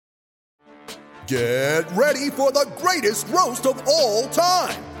Get ready for the greatest roast of all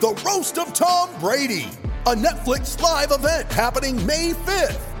time, the Roast of Tom Brady, a Netflix live event happening May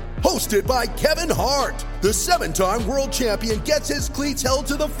 5th. Hosted by Kevin Hart, the 7-time world champion gets his cleats held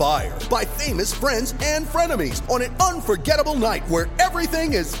to the fire by famous friends and frenemies on an unforgettable night where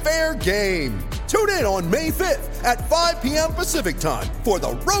everything is fair game. Tune in on May 5th at 5 p.m. Pacific time for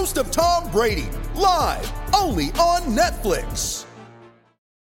the Roast of Tom Brady, live only on Netflix.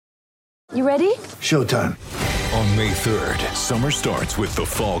 You ready? Showtime. On May 3rd, summer starts with The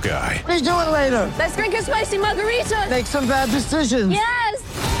Fall Guy. Let's do it later. Let's drink a spicy margarita. Make some bad decisions. Yes!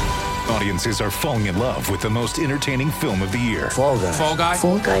 Audiences are falling in love with the most entertaining film of the year. Fall Guy. Fall Guy?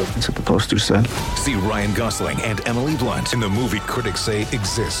 Fall guy. That's what the poster said. See Ryan Gosling and Emily Blunt in the movie critics say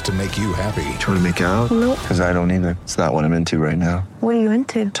exists to make you happy. Trying to make it out? Nope. Because I don't either. It's not what I'm into right now. What are you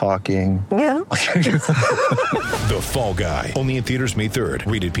into? Talking. Yeah. The Fall Guy. Only in theaters May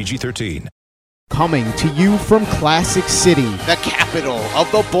 3rd. Rated PG-13. Coming to you from Classic City, the capital of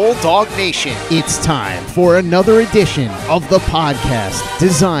the Bulldog Nation. It's time for another edition of the podcast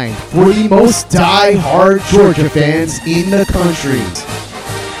designed for the most die-hard Georgia fans in the country.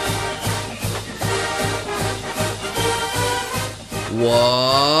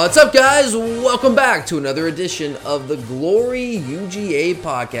 What's up, guys? Welcome back to another edition of the Glory UGA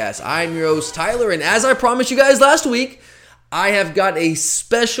podcast. I'm your host, Tyler, and as I promised you guys last week, I have got a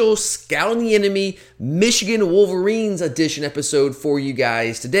special Scouting the Enemy Michigan Wolverines edition episode for you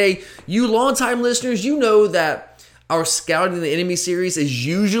guys today. You longtime listeners, you know that our Scouting the Enemy series is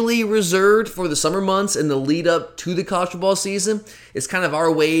usually reserved for the summer months and the lead up to the college football season. It's kind of our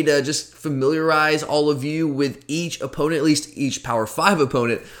way to just familiarize all of you with each opponent, at least each Power 5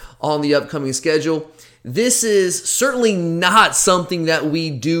 opponent on the upcoming schedule. This is certainly not something that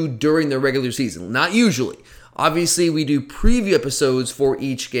we do during the regular season, not usually. Obviously, we do preview episodes for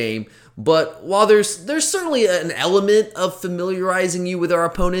each game, but while there's certainly an element of familiarizing you with our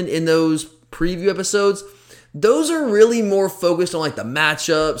opponent in those preview episodes, those are really more focused on like the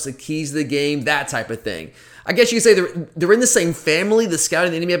matchups, the keys to the game, that type of thing. I guess you could say they're in the same family, the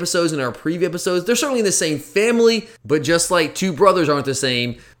Scouting the Enemy episodes and our preview episodes. They're certainly in the same family, but just like two brothers aren't the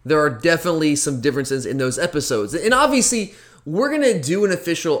same, there are definitely some differences in those episodes. And obviously, we're going to do an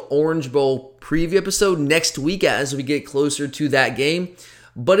official Orange Bowl preview episode next week as we get closer to that game.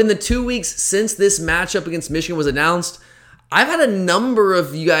 But in the 2 weeks since this matchup against Michigan was announced, I've had a number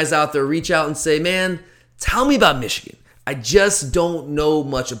of you guys out there reach out and say, man, tell me about Michigan. I just don't know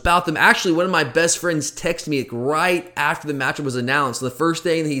much about them. Actually, one of my best friends texted me right after the matchup was announced. The first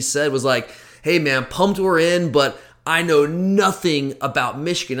thing that he said was like, hey man, pumped we're in, but I know nothing about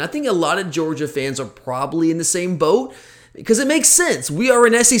Michigan. I think a lot of Georgia fans are probably in the same boat. Because it makes sense. We are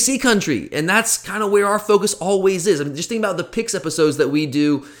an SEC country, and that's kind of where our focus always is. I mean, just think about the picks episodes that we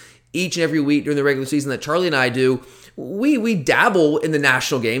do each and every week during the regular season that Charlie and I do. We dabble in the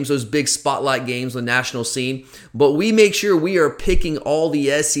national games, those big spotlight games on the national scene, but we make sure we are picking all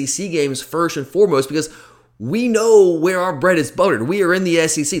the SEC games first and foremost because we know where our bread is buttered. We are in the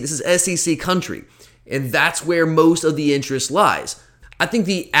SEC. This is SEC country, and that's where most of the interest lies. I think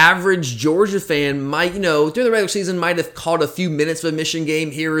the average Georgia fan might, during the regular season, might have caught a few minutes of a Michigan game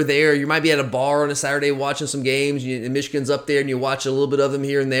here or there. You might be at a bar on a Saturday watching some games, and Michigan's up there, and you watch a little bit of them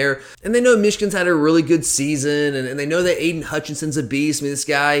here and there. And they know Michigan's had a really good season, and they know that Aiden Hutchinson's a beast. I mean, this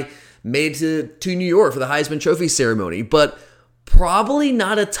guy made it to New York for the Heisman Trophy ceremony, but probably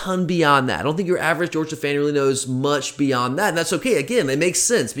not a ton beyond that. I don't think your average Georgia fan really knows much beyond that. And that's okay. Again, it makes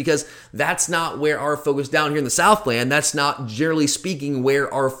sense because that's not where our focus down here in the Southland. That's not, generally speaking,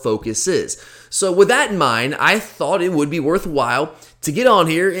 where our focus is. So with that in mind, I thought it would be worthwhile to get on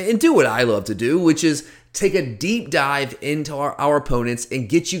here and do what I love to do, which is take a deep dive into our opponents and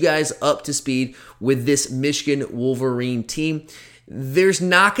get you guys up to speed with this Michigan Wolverine team. There's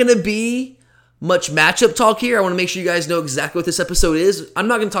not going to be much matchup talk here. I want to make sure you guys know exactly what this episode is. I'm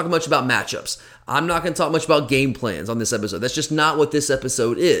not going to talk much about matchups. I'm not going to talk much about game plans on this episode. That's just not what this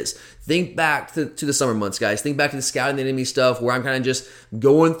episode is. Think back to the summer months, guys. Think back to the Scouting the Enemy stuff where I'm kind of just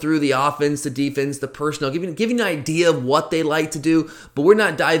going through the offense, the defense, the personnel, giving you an idea of what they like to do, but we're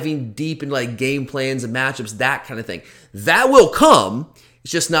not diving deep into like game plans and matchups, that kind of thing. That will come.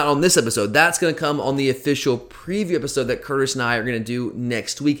 It's just not on this episode. That's going to come on the official preview episode that Curtis and I are going to do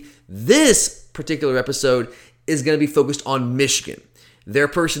next week. This particular episode is going to be focused on Michigan, their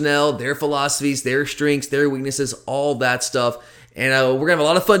personnel, their philosophies, their strengths, their weaknesses, all that stuff. And we're going to have a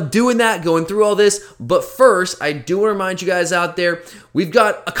lot of fun doing that, going through all this. But first, I do want to remind you guys out there, we've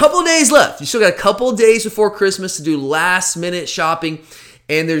got a couple of days left. You still got a couple of days before Christmas to do last-minute shopping.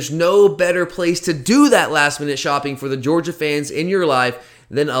 And there's no better place to do that last-minute shopping for the Georgia fans in your life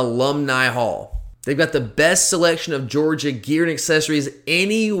than Alumni Hall. They've got the best selection of Georgia gear and accessories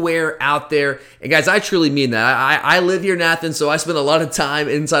anywhere out there. And guys, I truly mean that. I live here in Athens, so I spend a lot of time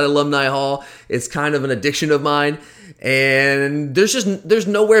inside Alumni Hall. It's kind of an addiction of mine. And there's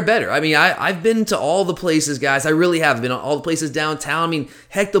nowhere better. I mean, I've been to all the places, guys. I really have been on all the places downtown. I mean,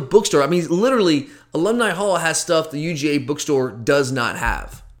 heck, the bookstore. I mean, literally, Alumni Hall has stuff the UGA bookstore does not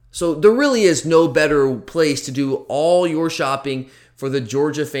have. So there really is no better place to do all your shopping for the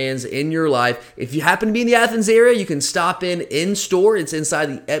Georgia fans in your life. If you happen to be in the Athens area, you can stop in store. It's inside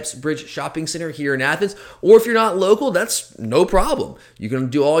the Epps Bridge Shopping Center here in Athens. Or if you're not local, that's no problem. You can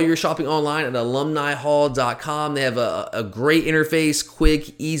do all your shopping online at alumnihall.com. They have a great interface,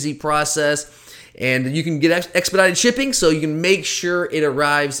 quick, easy process. And you can get expedited shipping, so you can make sure it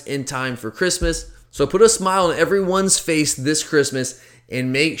arrives in time for Christmas. So put a smile on everyone's face this Christmas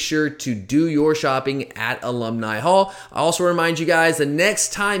and make sure to do your shopping at Alumni Hall. I also remind you guys, the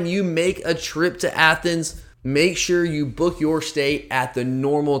next time you make a trip to Athens, make sure you book your stay at the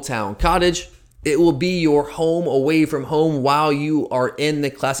Normaltown Cottage. It will be your home away from home while you are in the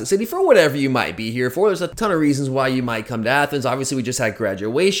Classic City for whatever you might be here for. There's a ton of reasons why you might come to Athens. Obviously, we just had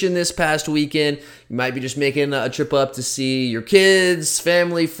graduation this past weekend. You might be just making a trip up to see your kids,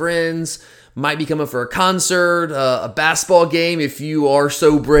 family, friends. Might be coming for a concert, a basketball game. If you are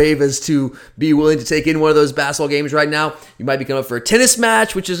so brave as to be willing to take in one of those basketball games right now, you might be coming for a tennis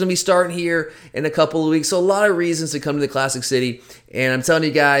match, which is going to be starting here in a couple of weeks. So a lot of reasons to come to the Classic City. And I'm telling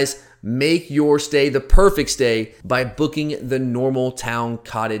you guys, make your stay the perfect stay by booking the Normaltown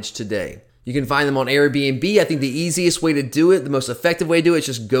Cottage today. You can find them on Airbnb. I think the easiest way to do it, the most effective way to do it, is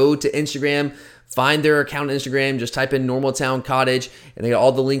just go to Instagram, find their account on Instagram, just type in Normaltown Cottage, and they got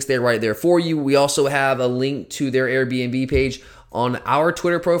all the links there right there for you. We also have a link to their Airbnb page on our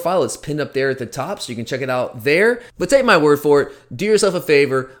Twitter profile. It's pinned up there at the top, so you can check it out there. But take my word for it. Do yourself a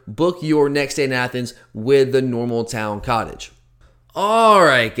favor. Book your next day in Athens with the Normaltown Cottage. All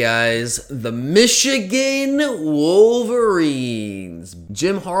right, guys, the Michigan Wolverines.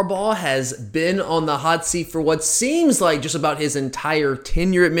 Jim Harbaugh has been on the hot seat for what seems like just about his entire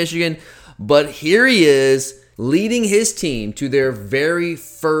tenure at Michigan, but here he is leading his team to their very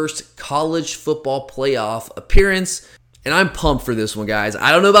first college football playoff appearance. And I'm pumped for this one, guys.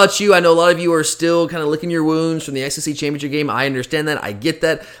 I don't know about you. I know a lot of you are still kind of licking your wounds from the SEC championship game. I understand that. I get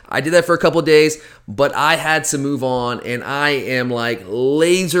that. I did that for a couple of days, but I had to move on, and I am like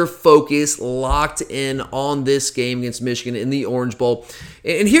laser focused, locked in on this game against Michigan in the Orange Bowl.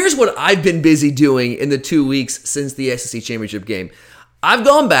 And here's what I've been busy doing in the 2 weeks since the SEC championship game. I've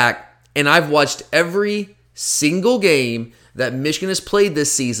gone back and I've watched every single game that Michigan has played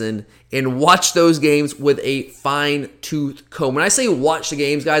this season and watch those games with a fine-tooth comb. When I say watch the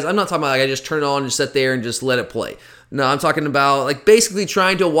games, guys, I'm not talking about like I just turn it on and just sit there and just let it play. No, I'm talking about like basically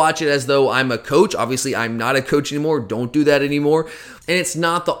trying to watch it as though I'm a coach. Obviously, I'm not a coach anymore. Don't do that anymore. And it's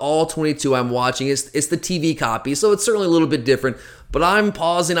not the all 22 I'm watching. It's the TV copy, so it's certainly a little bit different. But I'm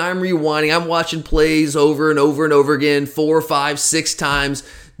pausing, I'm rewinding, I'm watching plays over and over and over again, 4, 5, 6 times,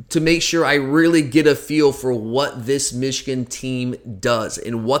 to make sure I really get a feel for what this Michigan team does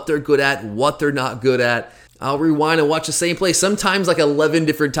and what they're good at, what they're not good at. I'll rewind and watch the same play, sometimes like 11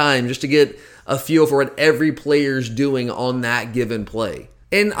 different times, just to get a feel for what every player's doing on that given play.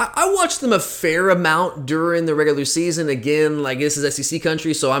 And I watched them a fair amount during the regular season. Again, like this is SEC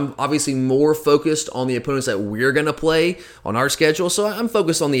country, so I'm obviously more focused on the opponents that we're going to play on our schedule. So I'm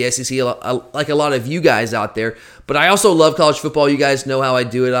focused on the SEC like a lot of you guys out there. But I also love college football. You guys know how I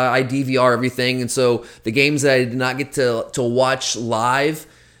do it. I DVR everything. And so the games that I did not get to watch live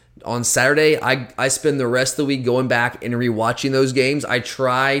on Saturday, I spend the rest of the week going back and rewatching those games. I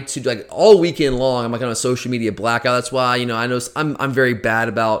try to, like, all weekend long, I'm like on a social media blackout. That's why, I know I'm very bad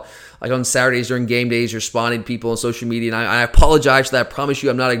about, like, on Saturdays during game days, responding to people on social media. And I apologize for that. I promise you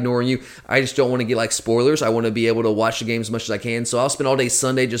I'm not ignoring you. I just don't want to get, like, spoilers. I want to be able to watch the games as much as I can. So I'll spend all day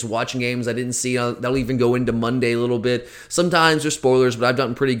Sunday just watching games I didn't see. That'll even go into Monday a little bit. Sometimes there's spoilers, but I've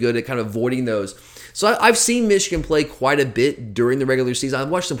done pretty good at kind of avoiding those. So I've seen Michigan play quite a bit during the regular season. I've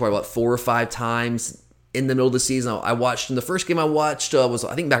watched them probably about 4 or 5 times in the middle of the season. I watched them. The first game I watched was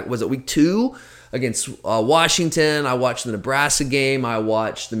it week 2 against Washington. I watched the Nebraska game. I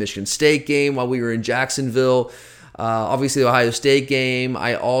watched the Michigan State game while we were in Jacksonville. Obviously the Ohio State game.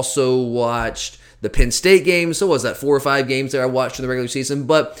 I also watched the Penn State game. So was that 4 or 5 games that I watched in the regular season?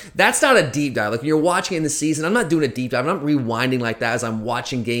 But that's not a deep dive. Like when you're watching in the season, I'm not doing a deep dive. I'm not rewinding like that as I'm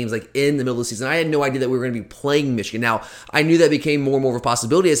watching games like in the middle of the season. I had no idea that we were going to be playing Michigan. Now, I knew that became more and more of a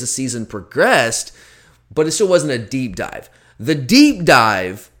possibility as the season progressed, but it still wasn't a deep dive. The deep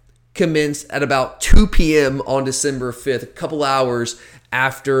dive commenced at about 2 p.m. on December 5th, a couple hours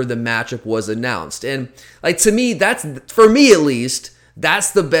after the matchup was announced. And like, to me, that's, for me at least,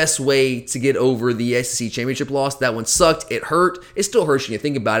 that's the best way to get over the SEC championship loss. That one sucked. It hurt. It still hurts when you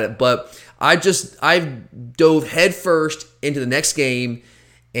think about it. But I dove headfirst into the next game,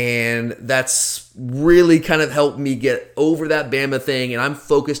 and that's really kind of helped me get over that Bama thing. And I'm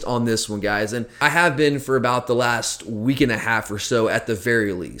focused on this one, guys. And I have been for about the last week and a half or so at the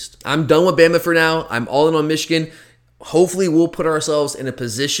very least. I'm done with Bama for now. I'm all in on Michigan. Hopefully, we'll put ourselves in a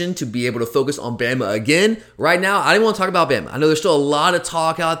position to be able to focus on Bama again. Right now, I don't want to talk about Bama. I know there's still a lot of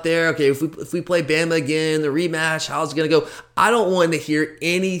talk out there. Okay, if we play Bama again, the rematch, how's it going to go? I don't want to hear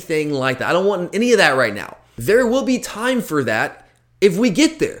anything like that. I don't want any of that right now. There will be time for that if we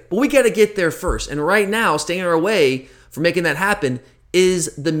get there. But we got to get there first. And right now, staying in our way for making that happen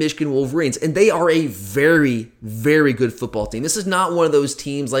is the Michigan Wolverines. And they are a very, very good football team. This is not one of those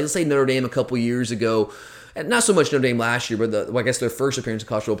teams, like let's say Notre Dame a couple years ago. And not so much Notre Dame last year, but I guess their first appearance in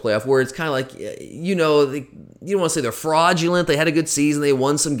college football playoff, where it's kind of like, you don't want to say they're fraudulent. They had a good season. They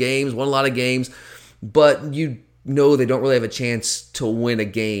won some games, won a lot of games, but they don't really have a chance to win a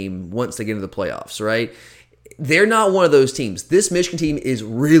game once they get into the playoffs, right? They're not one of those teams. This Michigan team is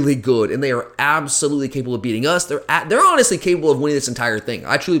really good, and they are absolutely capable of beating us. They're honestly capable of winning this entire thing.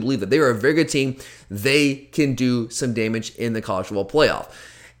 I truly believe that they are a very good team. They can do some damage in the college football playoff.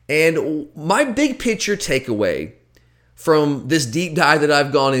 And my big picture takeaway from this deep dive that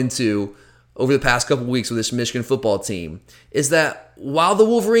I've gone into over the past couple weeks with this Michigan football team is that while the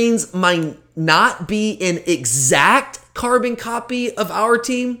Wolverines might not be an exact carbon copy of our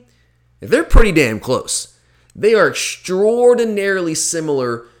team, they're pretty damn close. They are extraordinarily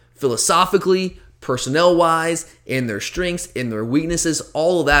similar philosophically, personnel-wise, in their strengths, in their weaknesses,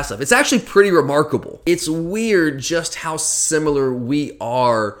 all of that stuff. It's actually pretty remarkable. It's weird just how similar we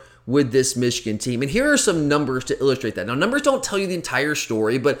are with this Michigan team. And here are some numbers to illustrate that. Now, numbers don't tell you the entire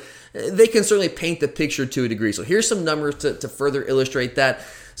story, but they can certainly paint the picture to a degree. So here's some numbers to further illustrate that.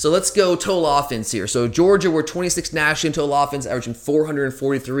 So let's go total offense here. So Georgia, we're 26th nationally in total offense, averaging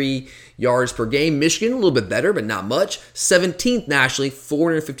 443 yards per game. Michigan, a little bit better, but not much. 17th nationally,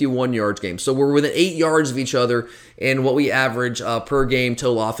 451 yards game. So we're within 8 yards of each other in what we average per game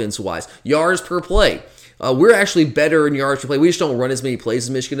total offense-wise. Yards per play. We're actually better in yards per play. We just don't run as many plays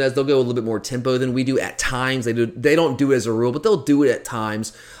as Michigan does. They'll go a little bit more tempo than we do at times. They don't do it as a rule, but they'll do it at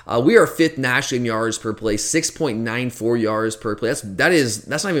times. We are 5th nationally in yards per play, 6.94 yards per play. That's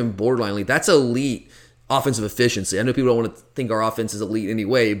not even borderline elite. That's elite offensive efficiency. I know people don't want to think our offense is elite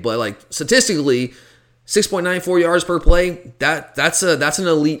anyway, but like statistically, 6.94 yards per play, that's an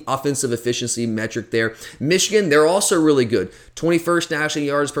elite offensive efficiency metric there. Michigan, they're also really good. 21st national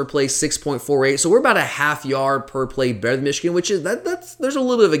yards per play, 6.48. So we're about a half yard per play better than Michigan, which is there's a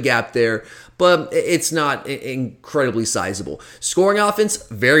little bit of a gap there, but it's not incredibly sizable. Scoring offense,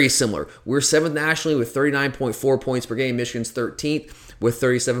 very similar. We're 7th nationally with 39.4 points per game. Michigan's 13th. With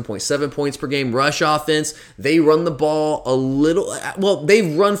 37.7 points per game. Rush offense, they run the ball a little, well,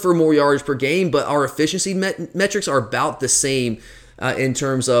 they run for more yards per game, but our efficiency metrics are about the same in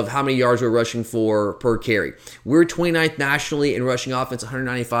terms of how many yards we're rushing for per carry. We're 29th nationally in rushing offense,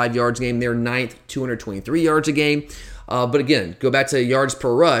 195 yards a game. They're 9th, 223 yards a game. But again, go back to yards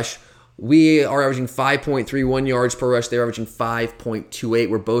per rush. We are averaging 5.31 yards per rush. They're averaging 5.28.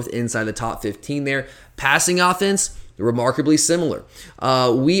 We're both inside the top 15 there. Passing offense, remarkably similar.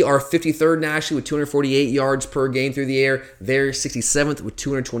 We are 53rd nationally with 248 yards per game through the air. They're 67th with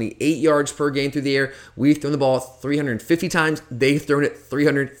 228 yards per game through the air. We've thrown the ball 350 times. They've thrown it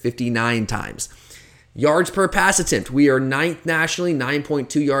 359 times. Yards per pass attempt. We are 9th nationally,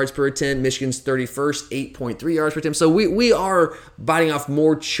 9.2 yards per attempt. Michigan's 31st, 8.3 yards per attempt. So we are biting off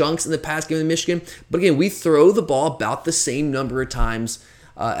more chunks in the pass game than Michigan. But again, we throw the ball about the same number of times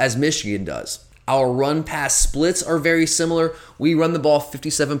as Michigan does. Our run-pass splits are very similar. We run the ball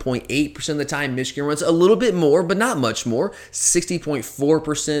 57.8% of the time. Michigan runs a little bit more, but not much more.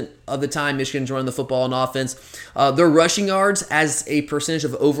 60.4% of the time Michigan's running the football on offense. Their rushing yards as a percentage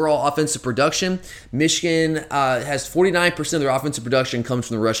of overall offensive production, Michigan has 49% of their offensive production comes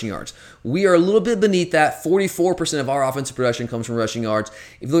from the rushing yards. We are a little bit beneath that. 44% of our offensive production comes from rushing yards.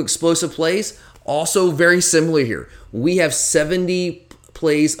 If you look at explosive plays, also very similar here. We have 70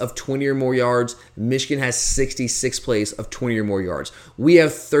 plays of 20 or more yards. Michigan has 66 plays of 20 or more yards. We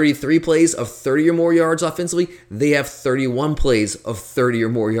have 33 plays of 30 or more yards offensively. They have 31 plays of 30 or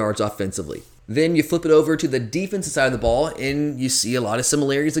more yards offensively. Then you flip it over to the defensive side of the ball, and you see a lot of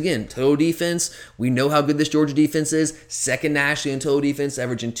similarities again. Total defense, we know how good this Georgia defense is. 2nd nationally in total defense,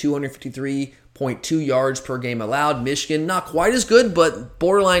 averaging 253.6 16.2 yards per game allowed. Michigan, not quite as good, but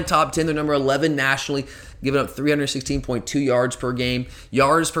borderline top 10. They're number 11 nationally, giving up 316.2 yards per game.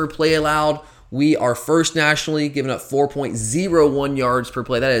 Yards per play allowed, we are first nationally, giving up 4.01 yards per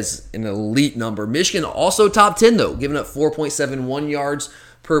play. That is an elite number. Michigan also top 10, though, giving up 4.71 yards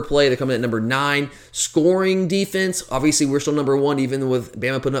per play. They're coming in at number 9. Scoring defense, obviously we're still number 1, even with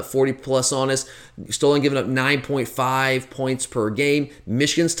Bama putting up 40 plus on us. Still only giving up 9.5 points per game.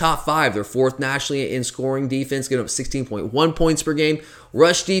 Michigan's top 5. They're 4th nationally in scoring defense, giving up 16.1 points per game.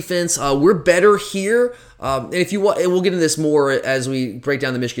 Rush defense, we're better here. And if you want, and we'll get into this more as we break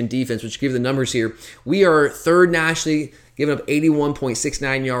down the Michigan defense, which give you the numbers here. We are 3rd nationally, giving up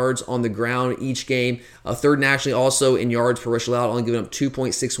 81.69 yards on the ground each game. 3rd nationally also in yards per rush allowed, only giving up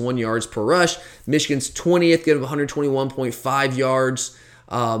 2.61 yards per rush. Michigan's 20th, giving up 121.5 yards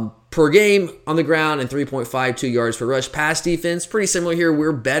per game on the ground and 3.52 yards per rush. Pass defense, pretty similar here.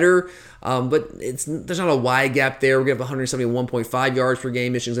 We're better, but there's not a wide gap there. We're going to have 171.5 yards per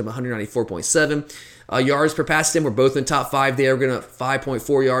game. Michigan's up 194.7. Yards per pass attempt, we're both in top 5 there. We're going to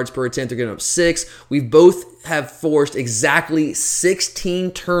 5.4 yards per attempt. They're getting up 6. We both have forced exactly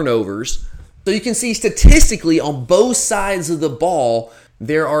 16 turnovers. So you can see statistically on both sides of the ball,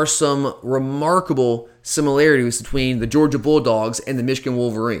 there are some remarkable similarities between the Georgia Bulldogs and the Michigan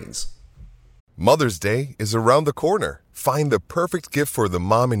Wolverines. Mother's Day is around the corner. Find the perfect gift for the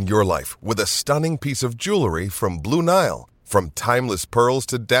mom in your life with a stunning piece of jewelry from Blue Nile. From timeless pearls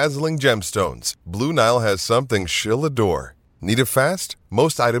to dazzling gemstones, Blue Nile has something she'll adore. Need it fast?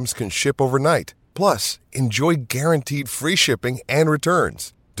 Most items can ship overnight. Plus, enjoy guaranteed free shipping and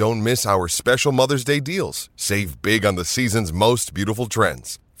returns. Don't miss our special Mother's Day deals. Save big on the season's most beautiful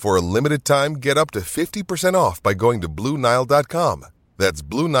trends. For a limited time, get up to 50% off by going to BlueNile.com. That's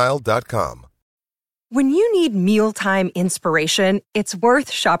BlueNile.com. When you need mealtime inspiration, it's worth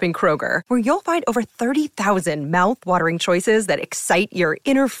shopping Kroger, where you'll find over 30,000 mouth-watering choices that excite your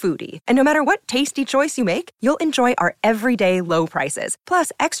inner foodie. And no matter what tasty choice you make, you'll enjoy our everyday low prices,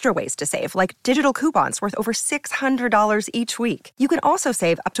 plus extra ways to save, like digital coupons worth over $600 each week. You can also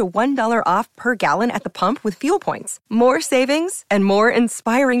save up to $1 off per gallon at the pump with fuel points. More savings and more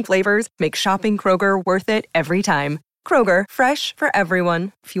inspiring flavors make shopping Kroger worth it every time. Kroger, fresh for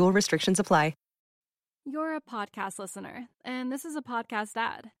everyone. Fuel restrictions apply. You're a podcast listener, and this is a podcast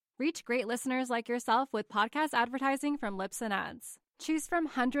ad. Reach great listeners like yourself with podcast advertising from Libsyn Ads. Choose from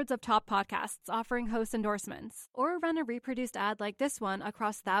hundreds of top podcasts offering host endorsements, or run a reproduced ad like this one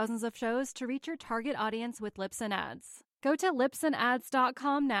across thousands of shows to reach your target audience with Libsyn Ads. Go to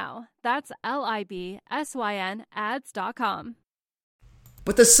libsynads.com now. That's LIBSYN ads.com.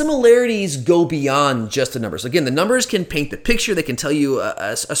 But the similarities go beyond just the numbers. Again, the numbers can paint the picture. They can tell you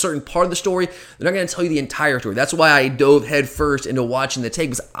a certain part of the story. They're not going to tell you the entire story. That's why I dove headfirst into watching the tape.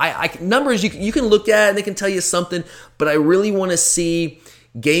 Because numbers, you can look at it and they can tell you something, but I really want to see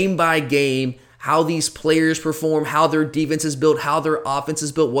game by game how these players perform, how their defense is built, how their offense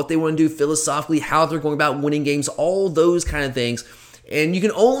is built, what they want to do philosophically, how they're going about winning games, all those kind of things. And you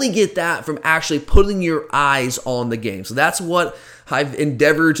can only get that from actually putting your eyes on the game. So that's what I've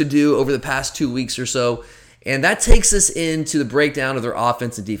endeavored to do over the past 2 weeks or so. And that takes us into the breakdown of their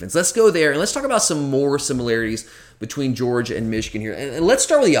offense and defense. Let's go there and let's talk about some more similarities between Georgia and Michigan here. And let's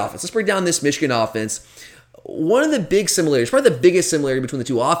start with the offense. Let's break down this Michigan offense. One of the big similarities, probably the biggest similarity between the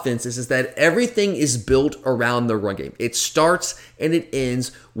two offenses is that everything is built around the run game. It starts and it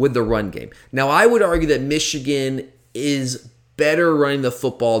ends with the run game. Now, I would argue that Michigan is better running the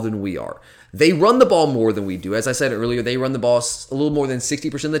football than we are. They run the ball more than we do. As I said earlier, they run the ball a little more than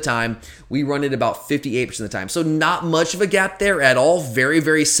 60% of the time. We run it about 58% of the time. So not much of a gap there at all. Very,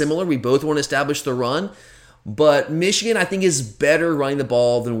 very similar. We both want to establish the run. But Michigan, I think, is better running the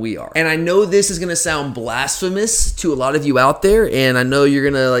ball than we are. And I know this is going to sound blasphemous to a lot of you out there. And I know you're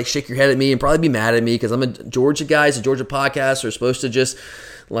going to shake your head at me and probably be mad at me because I'm a Georgia guy. It's a Georgia podcast. We're supposed to just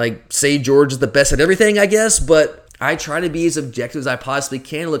say Georgia's the best at everything, I guess. But I try to be as objective as I possibly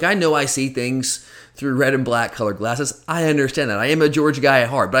can. Look, I know I see things through red and black colored glasses. I understand that. I am a Georgia guy at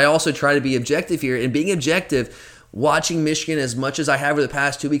heart, but I also try to be objective here. And being objective, watching Michigan as much as I have over the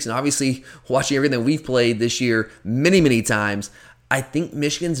past 2 weeks, and obviously watching everything we've played this year many, many times, I think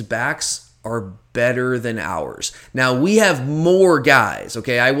Michigan's backs are better than ours. Now, we have more guys,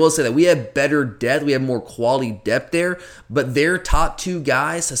 okay? I will say that we have better depth. We have more quality depth there, but their top 2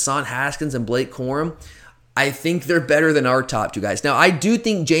 guys, Hassan Haskins and Blake Corum, I think they're better than our top 2 guys. Now, I do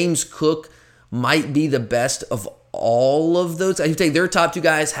think James Cook might be the best of all of those. I take their top 2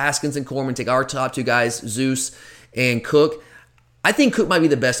 guys, Haskins and Corum, and take our top 2 guys, Zeus and Cook. I think Cook might be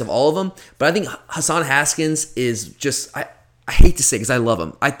the best of all of them, but I think Hassan Haskins is just, I hate to say because I love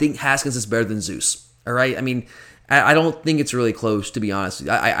him. I think Haskins is better than Zeus. All right? I mean, I don't think it's really close, to be honest.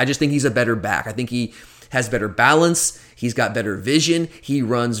 I just think he's a better back. I think he has better balance. He's got better vision. He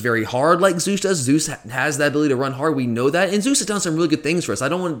runs very hard like Zeus does. Zeus has that ability to run hard. We know that. And Zeus has done some really good things for us. I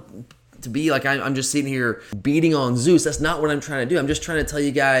don't want to be like I'm just sitting here beating on Zeus. That's not what I'm trying to do. I'm just trying to tell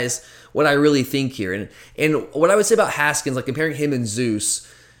you guys what I really think here. And what I would say about Haskins, like comparing him and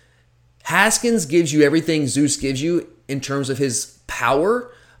Zeus, Haskins gives you everything Zeus gives you in terms of his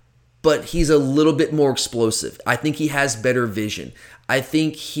power, but he's a little bit more explosive. I think he has better vision. I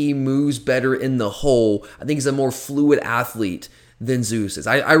think he moves better in the hole. I think he's a more fluid athlete than Zeus is.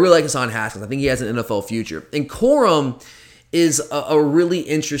 I really like Hassan Haskins. I think he has an NFL future. And Corum is a really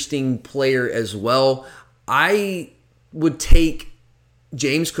interesting player as well. I would take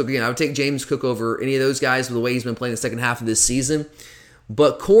James Cook again. I would take James Cook over any of those guys with the way he's been playing the second half of this season.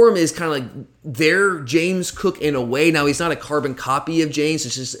 But Corum is kind of like their James Cook in a way. Now, he's not a carbon copy of James.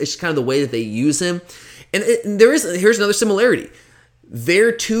 It's just kind of the way that they use him. And here's another similarity.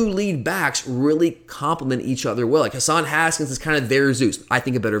 Their two lead backs really complement each other well. Like Hassan Haskins is kind of their Zeus. I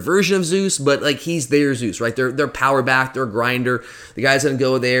think a better version of Zeus, but like he's their Zeus, right? They're power back, they're a grinder. The guy's going to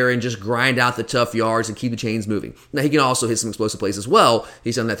go there and just grind out the tough yards and keep the chains moving. Now he can also hit some explosive plays as well.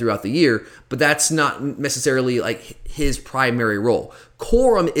 He's done that throughout the year, but that's not necessarily like his primary role.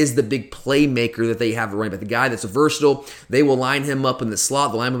 Corum is the big playmaker that they have at running back, the guy that's versatile. They will line him up in the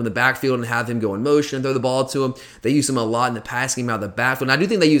slot, they'll line him up in the backfield and have him go in motion and throw the ball to him. They use him a lot in the passing game out of the backfield. And I do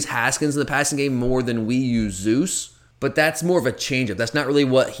think they use Haskins in the passing game more than we use Zeus, but that's more of a changeup. That's not really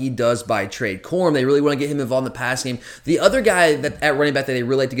what he does by trade. Corum, they really want to get him involved in the passing game. The other guy that at running back that they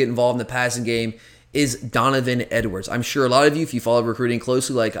really like to get involved in the passing game is Donovan Edwards. I'm sure a lot of you, if you follow recruiting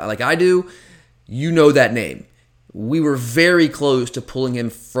closely like I do, you know that name. We were very close to pulling him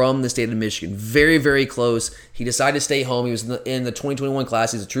from the state of Michigan. Very, very close. He decided to stay home. He was in the 2021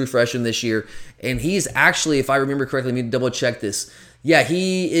 class. He's a true freshman this year. And he's actually, if I remember correctly, let me double check this. Yeah,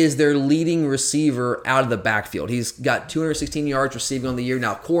 he is their leading receiver out of the backfield. He's got 216 yards receiving on the year.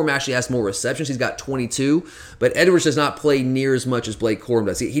 Now, Corum actually has more receptions. He's got 22. But Edwards does not play near as much as Blake Corum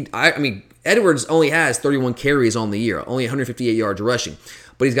does. Edwards only has 31 carries on the year, only 158 yards rushing.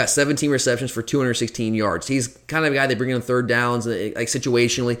 But he's got 17 receptions for 216 yards. He's kind of a guy they bring in on third downs, like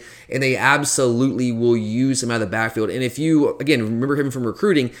situationally, and they absolutely will use him out of the backfield. And if you, again, remember him from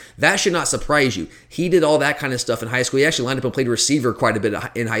recruiting, that should not surprise you. He did all that kind of stuff in high school. He actually lined up and played receiver quite a bit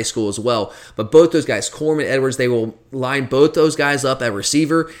in high school as well. But both those guys, Corum and Edwards, they will line both those guys up at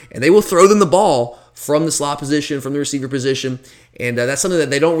receiver, and they will throw them the ball from the slot position, from the receiver position. And that's something that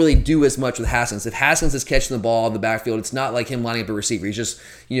they don't really do as much with Haskins. If Haskins is catching the ball in the backfield, it's not like him lining up a receiver. He's just,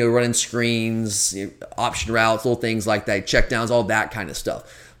 running screens, option routes, little things like that, check downs, all that kind of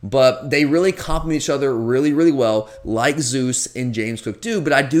stuff. But they really complement each other really, really well, like Zeus and James Cook do.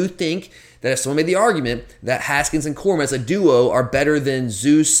 But I do think that if someone made the argument that Haskins and Corum as a duo are better than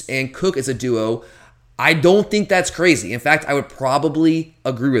Zeus and Cook as a duo, I don't think that's crazy. In fact, I would probably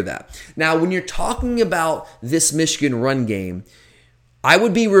agree with that. Now, when you're talking about this Michigan run game, I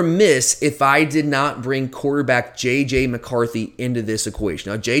would be remiss if I did not bring quarterback J.J. McCarthy into this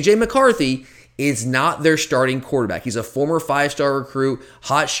equation. Now, J.J. McCarthy is not their starting quarterback. He's a former 5-star recruit,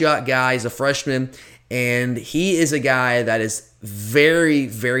 hotshot guy. He's a freshman, and he is a guy that is very,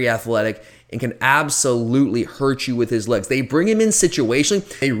 very athletic and can absolutely hurt you with his legs. They bring him in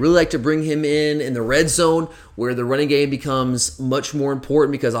situationally. They really like to bring him in the red zone where the running game becomes much more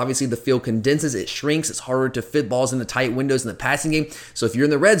important because obviously the field condenses, it shrinks, it's harder to fit balls into tight windows in the passing game. So if you're in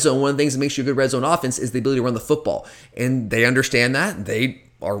the red zone, one of the things that makes you a good red zone offense is the ability to run the football. And they understand that. They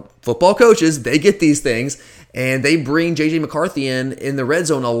are football coaches. They get these things. And they bring J.J. McCarthy in the red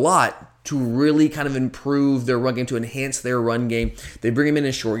zone a lot to really kind of improve their run game, to enhance their run game. They bring him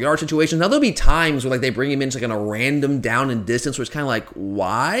in short yard situations. Now, there'll be times where they bring him in just like on a random down and distance where it's kind of like,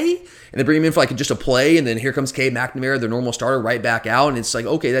 why? And they bring him in for just a play, and then here comes Cade McNamara, their normal starter, right back out. And it's like,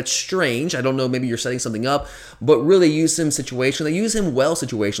 okay, that's strange. I don't know, maybe you're setting something up. But really use him situationally. They use him well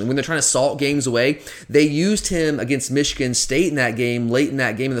situationally. When they're trying to salt games away, they used him against Michigan State in that game, late in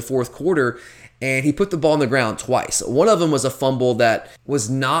that game in the fourth quarter, and he put the ball on the ground twice. One of them was a fumble that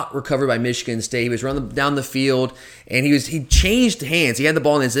was not recovered by Michigan State. He was running down the field, and he changed hands. He had the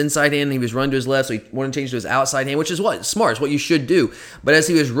ball in his inside hand, and he was running to his left, so he wanted to change to his outside hand, which is smart. It's what you should do. But as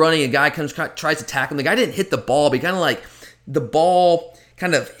he was running, a guy tries to tackle him. The guy didn't hit the ball, but he the ball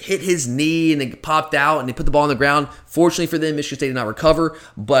kind of hit his knee, and it popped out, and he put the ball on the ground. Fortunately for them, Michigan State did not recover.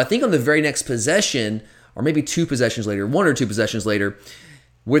 But I think on the very next possession, or maybe 2 possessions later, 1 or 2 possessions later,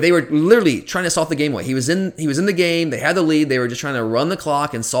 where they were literally trying to salt the game away. He was in the game. They had the lead. They were just trying to run the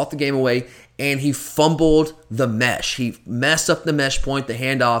clock and salt the game away. And he fumbled the mesh. He messed up the mesh point, the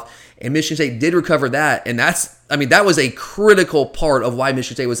handoff, and Michigan State did recover that. And that was a critical part of why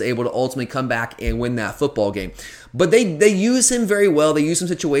Michigan State was able to ultimately come back and win that football game. But they use him very well. They use him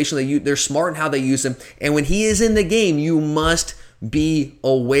situationally. They're smart in how they use him. And when he is in the game, you must be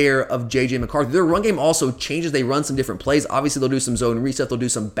aware of J.J. McCarthy. Their run game also changes. They run some different plays. Obviously, they'll do some zone reset. They'll do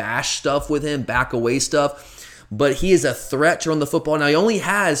some bash stuff with him, back away stuff. But he is a threat to run the football. Now, he only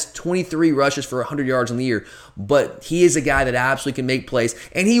has 23 rushes for 100 yards on the year, but he is a guy that absolutely can make plays.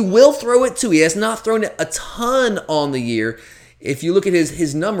 And he will throw it too. He has not thrown it a ton on the year. If you look at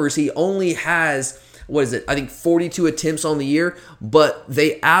his numbers, he only has, 42 attempts on the year, but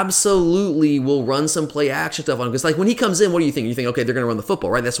they absolutely will run some play action stuff on him. Because like when he comes in, what do you think? You think, okay, they're going to run the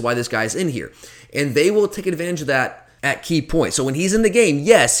football, right? That's why this guy's in here. And they will take advantage of that at key points. So when he's in the game,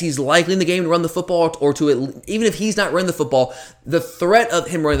 yes, he's likely in the game to run the football, or even if he's not running the football, the threat of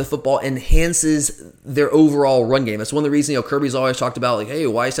him running the football enhances their overall run game. That's one of the reasons Kirby's always talked about, like, hey,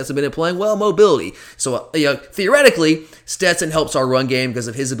 why is Stetson Bennett playing? Well, mobility. So theoretically, Stetson helps our run game because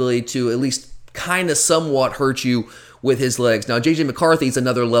of his ability to at least kind of somewhat hurt you with his legs. Now, J.J. McCarthy is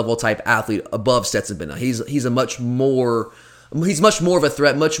another level type athlete above Stetson Bennett. He's much more of a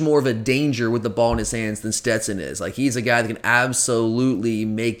threat, much more of a danger with the ball in his hands than Stetson is. Like, he's a guy that can absolutely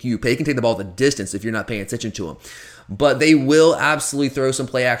make you pay. He can take the ball the distance if you're not paying attention to him. But they will absolutely throw some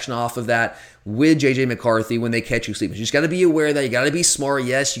play action off of that with J.J. McCarthy when they catch you sleeping. You just got to be aware of that. You got to be smart.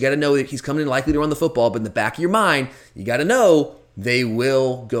 Yes, you got to know that he's coming in likely to run the football, but in the back of your mind, you got to know they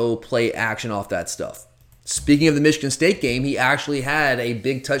will go play action off that stuff. Speaking of the Michigan State game, he actually had a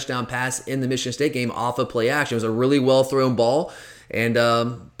big touchdown pass in the Michigan State game off of play action. It was a really well-thrown ball and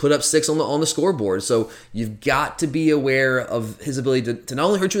put up 6 on the scoreboard. So you've got to be aware of his ability to not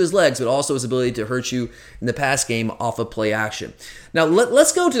only hurt you with his legs, but also his ability to hurt you in the pass game off of play action. Now,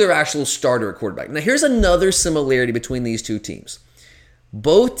 let's go to their actual starter at quarterback. Now, here's another similarity between these two teams.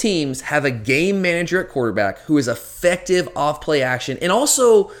 Both teams have a game manager at quarterback who is effective off play action and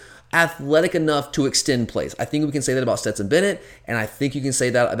also athletic enough to extend plays. I think we can say that about Stetson Bennett, and I think you can say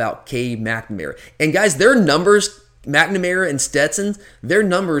that about Cade McNamara. And guys, their numbers, McNamara and Stetson, their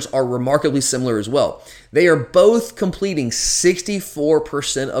numbers are remarkably similar as well. They are both completing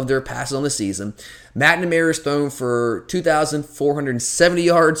 64% of their passes on the season. McNamara's thrown for 2,470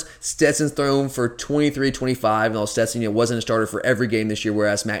 yards. Stetson's thrown for 2,325. Although Stetson wasn't a starter for every game this year,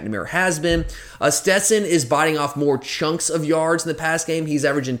 whereas McNamara has been. Stetson is biting off more chunks of yards in the pass game. He's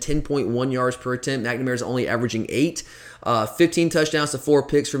averaging 10.1 yards per attempt. McNamara's only averaging 8. 15 touchdowns to 4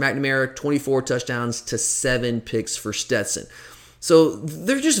 picks for McNamara. 24 touchdowns to 7 picks for Stetson. So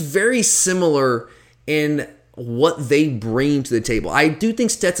they're just very similar in what they bring to the table. I do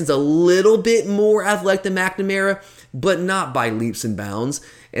think Stetson's a little bit more athletic than McNamara, but not by leaps and bounds.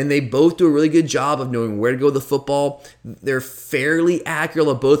 And they both do a really good job of knowing where to go with the football. They're fairly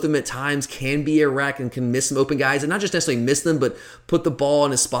accurate. Both of them at times can be erratic and can miss some open guys. And not just necessarily miss them, but put the ball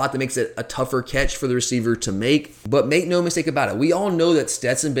in a spot that makes it a tougher catch for the receiver to make. But make no mistake about it. We all know that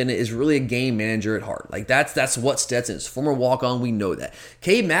Stetson Bennett is really a game manager at heart. Like that's what Stetson is. Former walk-on, we know that.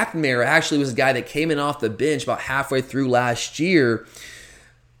 Cade McNamara actually was a guy that came in off the bench about halfway through last year.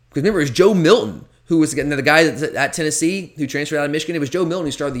 Because remember, it was Joe Milton, who was the guy at Tennessee who transferred out of Michigan. It was Joe Milton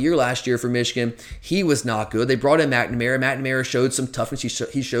who started the year last year for Michigan. He was not good. They brought in McNamara. McNamara showed some toughness.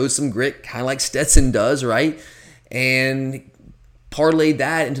 He showed some grit, kind of like Stetson does, right? And parlayed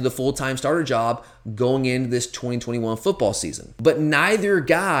that into the full-time starter job going into this 2021 football season. But neither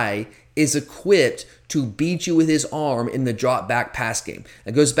guy is equipped to beat you with his arm in the drop-back pass game.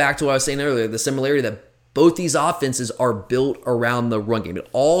 It goes back to what I was saying earlier, the similarity that both these offenses are built around the run game. It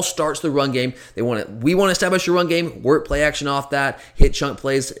all starts the run game. We want to establish a run game, work play action off that, hit chunk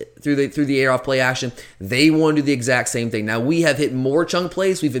plays through the air off play action. They want to do the exact same thing. Now, we have hit more chunk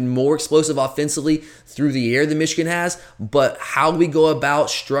plays. We've been more explosive offensively through the air than Michigan has, but how we go about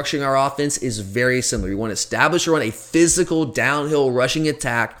structuring our offense is very similar. We want to establish or run a physical downhill rushing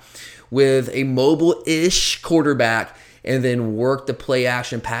attack with a mobile-ish quarterback and then work the play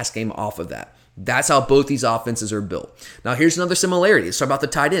action pass game off of that. That's how both these offenses are built. Now, here's another similarity. Let's talk about the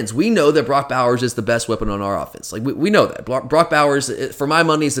tight ends. We know that Brock Bowers is the best weapon on our offense. Like we know that. Brock Bowers, for my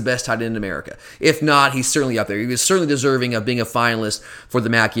money, is the best tight end in America. If not, he's certainly up there. He was certainly deserving of being a finalist for the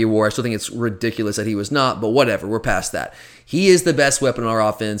Mackey Award. I still think it's ridiculous that he was not, but whatever. We're past that. He is the best weapon on our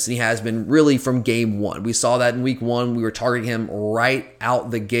offense, and he has been really from game one. We saw that in week 1. We were targeting him right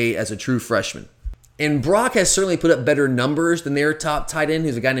out the gate as a true freshman. And Brock has certainly put up better numbers than their top tight end,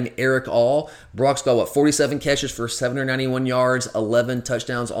 who's a guy named Eric All. Brock's got, 47 catches for 791 yards, 11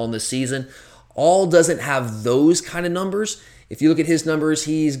 touchdowns on the season. All doesn't have those kind of numbers. If you look at his numbers,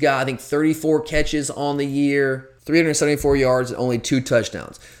 he's got, I think, 34 catches on the year, 374 yards, and only 2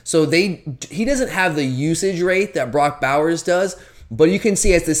 touchdowns. So he doesn't have the usage rate that Brock Bowers does, but you can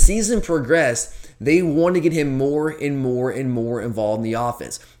see as the season progressed, they want to get him more and more and more involved in the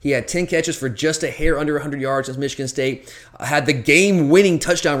offense. He had 10 catches for just a hair under 100 yards against Michigan State. Had the game-winning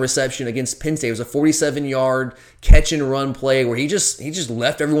touchdown reception against Penn State. It was a 47-yard catch-and-run play where he just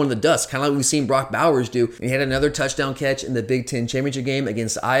left everyone in the dust, kind of like we've seen Brock Bowers do. And he had another touchdown catch in the Big Ten championship game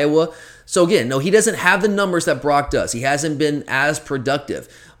against Iowa. So again, no, he doesn't have the numbers that Brock does. He hasn't been as productive.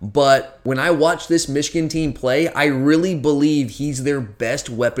 But when I watch this Michigan team play, I really believe he's their best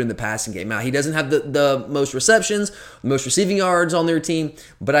weapon in the passing game. Now, he doesn't have the most receptions, the most receiving yards on their team,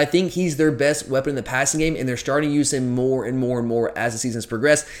 but I think he's their best weapon in the passing game, and they're starting to use him more and more and more as the season's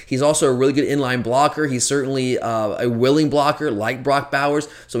progressed. He's also a really good inline blocker. He's certainly a willing blocker like Brock Bowers.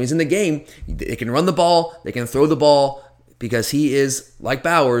 So when he's in the game, they can run the ball, they can throw the ball, because he is, like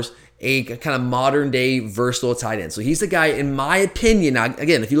Bowers, a kind of modern-day versatile tight end. So he's the guy, in my opinion. Now,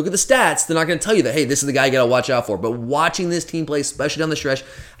 again, if you look at the stats, they're not going to tell you that, hey, this is the guy you got to watch out for. But watching this team play, especially down the stretch,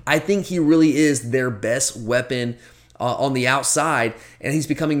 I think he really is their best weapon on the outside, and he's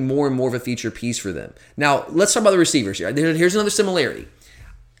becoming more and more of a feature piece for them. Now, let's talk about the receivers here. Here's another similarity.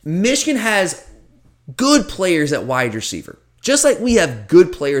 Michigan has good players at wide receiver, just like we have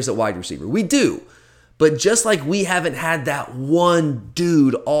good players at wide receiver. We do. But just like we haven't had that one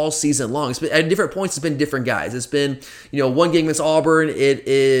dude all season long, it's been, at different points, it's been different guys. It's been, one game against Auburn, it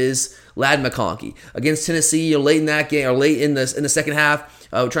is Ladd McConkey. Against Tennessee, late in that game, or late in the second half,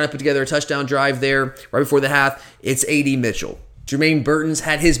 trying to put together a touchdown drive there right before the half, it's A.D. Mitchell. Jermaine Burton's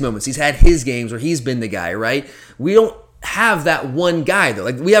had his moments. He's had his games where he's been the guy, right? We don't have that one guy, though.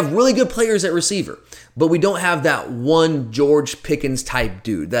 Like, we have really good players at receiver, but we don't have that one George Pickens type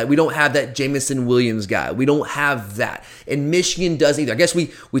dude. That we don't have that Jameson Williams guy. We don't have that. And Michigan doesn't either. I guess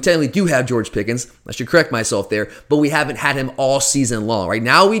we technically do have George Pickens. I should correct myself there, but we haven't had him all season long. Right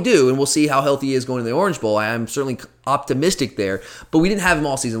now we do, and we'll see how healthy he is going to the Orange Bowl. I'm certainly optimistic there, but we didn't have him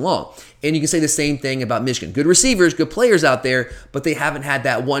all season long. And you can say the same thing about Michigan. Good receivers, good players out there, but they haven't had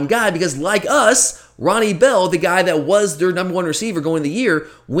that one guy because, like us, Ronnie Bell, the guy that was their number one receiver going into the year,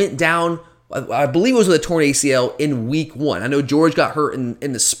 went down, I believe it was with a torn ACL in week 1. I know George got hurt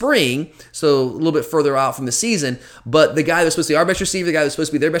in the spring, so a little bit further out from the season, but the guy that was supposed to be our best receiver, the guy that was supposed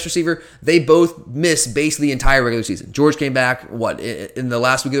to be their best receiver, they both missed basically the entire regular season. George came back, in the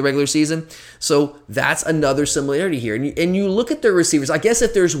last week of the regular season? So that's another similarity here. And you look at their receivers, I guess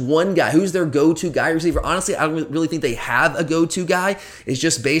if there's one guy, who's their go-to guy receiver? Honestly, I don't really think they have a go-to guy. It's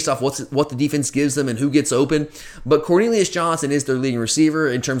just based off what the defense gives them and who gets open. But Cornelius Johnson is their leading receiver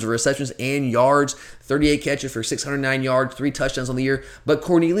in terms of receptions and yards, 38 catches for 609 yards, 3 touchdowns on the year. But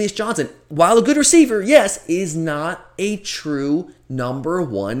Cornelius Johnson, while a good receiver, yes, is not a true number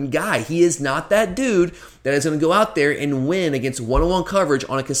one guy. He is not that dude that is going to go out there and win against one-on-one coverage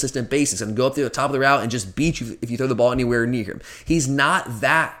on a consistent basis and go up to the top of the route and just beat you if you throw the ball anywhere near him. He's not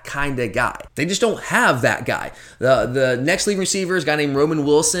that kind of guy. They just don't have that guy. The next leading receiver is a guy named Roman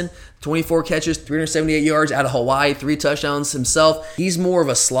Wilson, 24 catches, 378 yards out of Hawaii, 3 touchdowns himself. He's more of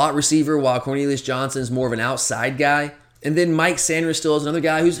a slot receiver while Cornelius Johnson is more of an outside guy. And then Mike Sanders still is another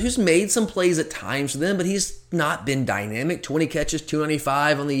guy who's made some plays at times for them, but he's not been dynamic. 20 catches,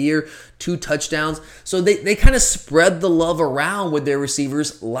 295 on the year, 2 touchdowns. So they kind of spread the love around with their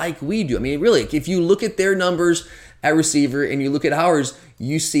receivers like we do. I mean, really, if you look at their numbers at receiver and you look at ours,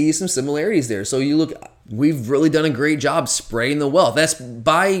 you see some similarities there. So we've really done a great job spreading the wealth. That's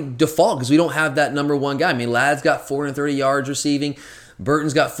by default because we don't have that number one guy. I mean, Ladd's got 430 yards receiving.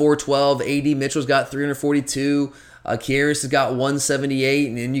 Burton's got 412. A.D. Mitchell's got 342. Kieris has got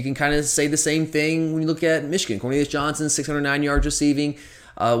 178, and you can kind of say the same thing when you look at Michigan. Cornelius Johnson, 609 yards receiving,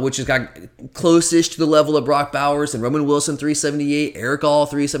 which has got closest to the level of Brock Bowers, and Roman Wilson, 378, Eric All,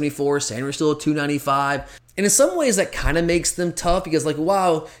 374, Sanders still 295. And in some ways, that kind of makes them tough because,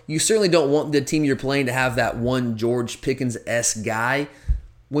 wow, you certainly don't want the team you're playing to have that one George Pickens-esque guy.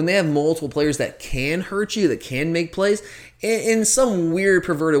 When they have multiple players that can hurt you, that can make plays, in some weird,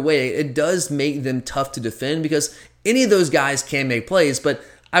 perverted way, it does make them tough to defend because any of those guys can make plays, but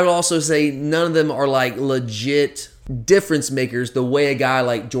I would also say none of them are legit difference makers the way a guy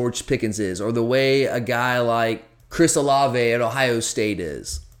like George Pickens is, or the way a guy like Chris Olave at Ohio State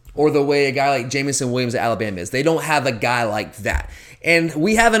is, or the way a guy like Jameson Williams at Alabama is. They don't have a guy like that. And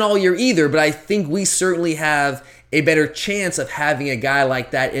we haven't all year either, but I think we certainly have a better chance of having a guy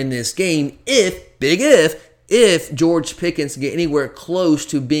like that in this game if big if George Pickens can get anywhere close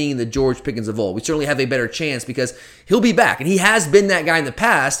to being the George Pickens of old. We certainly have a better chance because he'll be back. And he has been that guy in the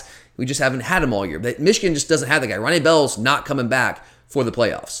past. We just haven't had him all year. But Michigan just doesn't have that guy. Ronnie Bell's not coming back for the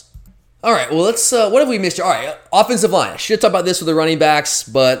playoffs. All right, well, let's, what have we missed here? All right, offensive line. I should talk about this with the running backs,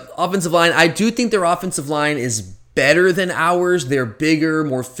 but offensive line, I do think their offensive line is better than ours. They're bigger,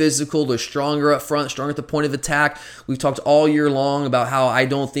 more physical, they're stronger up front, stronger at the point of attack. We've talked all year long about how I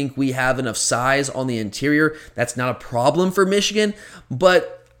don't think we have enough size on the interior. That's not a problem for Michigan,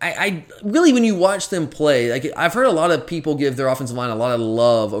 but I really, when you watch them play, like I've heard a lot of people give their offensive line a lot of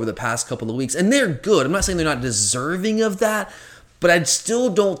love over the past couple of weeks, and they're good. I'm not saying they're not deserving of that, but I still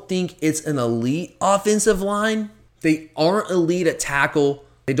don't think it's an elite offensive line. They aren't elite at tackle.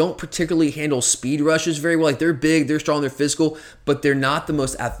 They don't particularly handle speed rushes very well. Like they're big, they're strong, they're physical, but they're not the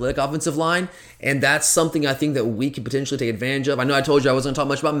most athletic offensive line. And that's something I think that we could potentially take advantage of. I know I told you I wasn't going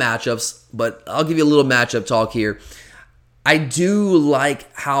to talk much about matchups, but I'll give you a little matchup talk here. I do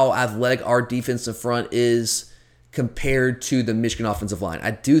like how athletic our defensive front is compared to the Michigan offensive line.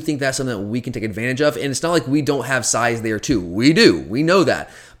 I do think that's something that we can take advantage of. And it's not like we don't have size there too. We do. We know that.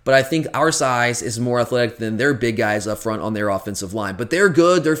 But I think our size is more athletic than their big guys up front on their offensive line. But they're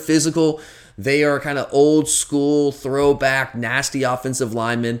good. They're physical. They are kind of old school, throwback, nasty offensive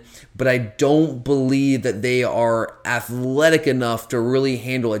linemen. But I don't believe that they are athletic enough to really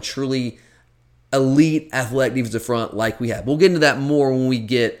handle a truly elite athletic defensive front like we have. We'll get into that more when we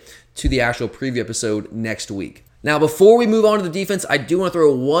get to the actual preview episode next week. Now, before we move on to the defense, I do want to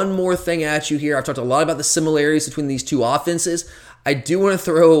throw one more thing at you here. I've talked a lot about the similarities between these two offenses. I do want to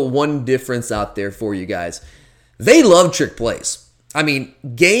throw one difference out there for you guys. They love trick plays. I mean,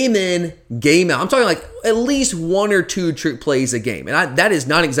 game in, game out. I'm talking like at least 1 or 2 trick plays a game. And that is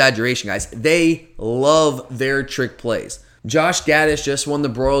not an exaggeration, guys. They love their trick plays. Josh Gaddis just won the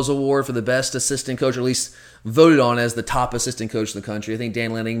Broyles Award for the best assistant coach, or at least voted on as the top assistant coach in the country. I think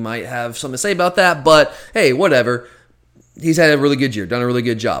Dan Lanning might have something to say about that, but hey, whatever. He's had a really good year, done a really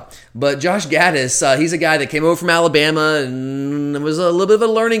good job. But Josh Gaddis, he's a guy that came over from Alabama, and it was a little bit of a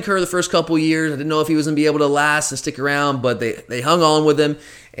learning curve the first couple years. I didn't know if he was going to be able to last and stick around, but they hung on with him,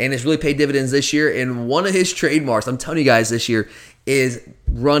 and it's really paid dividends this year. And one of his trademarks, I'm telling you guys this year, is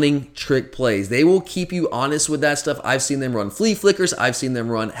running trick plays. They will keep you honest with that stuff. I've seen them run flea flickers. I've seen them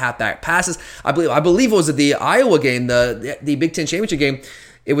run halfback passes. I believe it was at the Iowa game, the Big Ten championship game.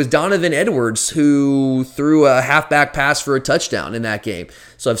 It was Donovan Edwards who threw a halfback pass for a touchdown in that game.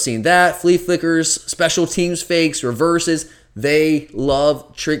 So I've seen that, flea flickers, special teams fakes, reverses. They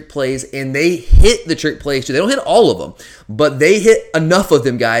love trick plays, and they hit the trick plays too. They don't hit all of them, but they hit enough of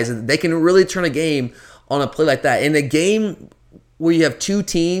them, guys, and they can really turn a game on a play like that. In a game where you have two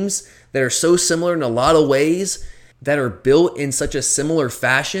teams that are so similar in a lot of ways, that are built in such a similar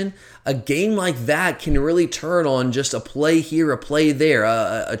fashion, a game like that can really turn on just a play here, a play there,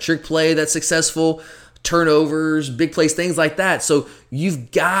 a trick play that's successful, turnovers, big plays, things like that. So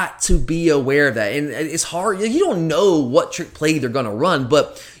you've got to be aware of that. And it's hard. You don't know what trick play they're going to run,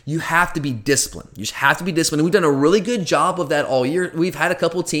 but you have to be disciplined. You just have to be disciplined. And we've done a really good job of that all year. We've had a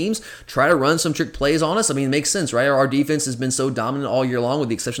couple teams try to run some trick plays on us. I mean, it makes sense, right? Our defense has been so dominant all year long with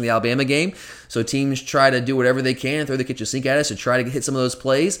the exception of the Alabama game. So teams try to do whatever they can, throw the kitchen sink at us to try to hit some of those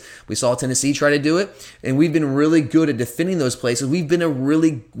plays. We saw Tennessee try to do it, and we've been really good at defending those plays. We've been a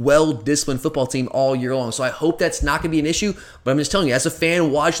really well-disciplined football team all year long. So I hope that's not going to be an issue, but I'm just telling you, as a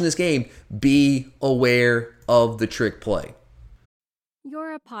fan watching this game, be aware of the trick play.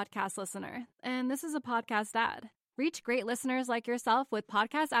 You're a podcast listener, and this is a podcast ad. Reach great listeners like yourself with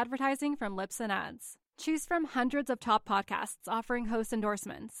podcast advertising from Libsyn Ads. Choose from hundreds of top podcasts offering host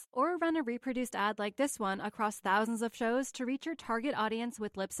endorsements, or run a reproduced ad like this one across thousands of shows to reach your target audience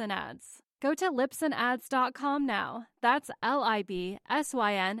with Libsyn Ads. Go to libsynads.com now. That's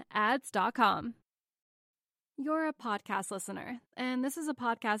LIBSYN ads.com. You're a podcast listener, and this is a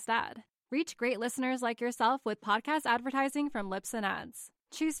podcast ad. Reach great listeners like yourself with podcast advertising from Libsyn Ads.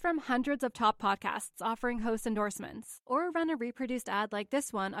 Choose from hundreds of top podcasts offering host endorsements, or run a reproduced ad like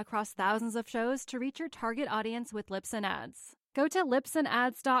this one across thousands of shows to reach your target audience with Libsyn Ads. Go to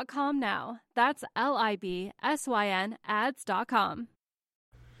libsynads.com now. That's LIBSYN ads.com.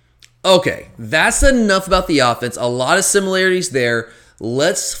 Okay, that's enough about the offense. A lot of similarities there.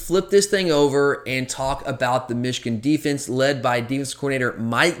 Let's flip this thing over and talk about the Michigan defense led by defensive coordinator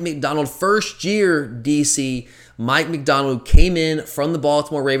Mike Macdonald, first-year DC. Mike Macdonald came in from the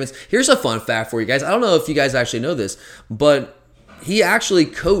Baltimore Ravens. Here's a fun fact for you guys. I don't know if you guys actually know this, but he actually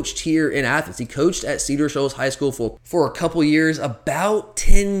coached here in Athens. He coached at Cedar Shoals High School for a couple years, about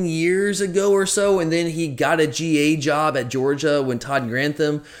 10 years ago or so, and then he got a GA job at Georgia when Todd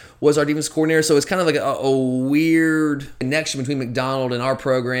Grantham was our defense coordinator. So it's kind of like a weird connection between McDonald and our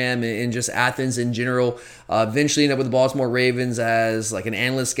program and just Athens in general. Eventually ended up with the Baltimore Ravens as like an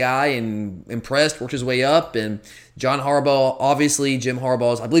analyst guy and impressed, worked his way up. And John Harbaugh, obviously Jim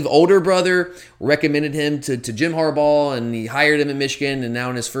Harbaugh's, I believe, older brother recommended him to Jim Harbaugh, and he hired him in Michigan. And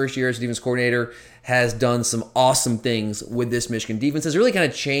now in his first year as defense coordinator, has done some awesome things with this Michigan defense. Has really kind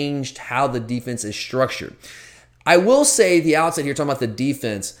of changed how the defense is structured. I will say the outset here, talking about the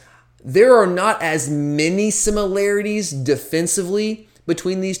defense, there are not as many similarities defensively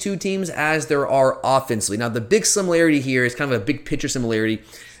between these two teams as there are offensively. Now, the big similarity here is kind of a big picture similarity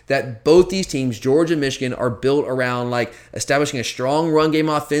that both these teams, Georgia and Michigan, are built around like establishing a strong run game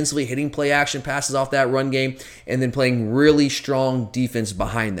offensively, hitting play action passes off that run game, and then playing really strong defense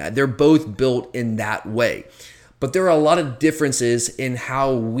behind that. They're both built in that way. But there are a lot of differences in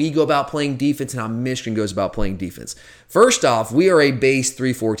how we go about playing defense and how Michigan goes about playing defense. First off, we are a base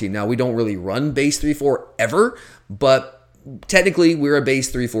 3-4 team. Now, we don't really run base 3-4 ever, but technically we're a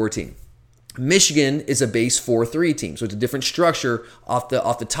base 3-4 team. Michigan is a base 4-3 team, so it's a different structure off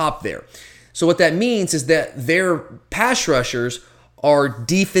the top there. So what that means is that their pass rushers are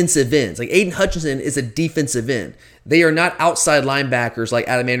defensive ends. Like Aiden Hutchinson is a defensive end. They are not outside linebackers like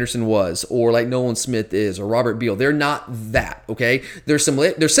Adam Anderson was, or like Nolan Smith is, or Robert Beal. They're not that, okay? They're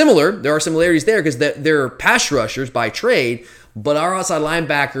similar. There are similarities there because they're pass rushers by trade, but our outside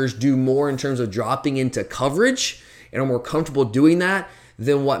linebackers do more in terms of dropping into coverage and are more comfortable doing that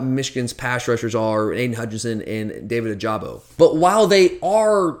than what Michigan's pass rushers are, Aiden Hutchinson and David Ajabo. But while they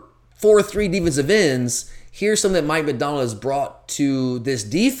are 4-3 defensive ends, here's something that Mike Macdonald has brought to this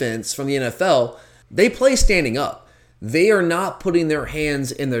defense from the NFL. They play standing up. They are not putting their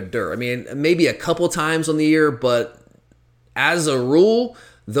hands in the dirt. I mean, maybe a couple times on the year, but as a rule,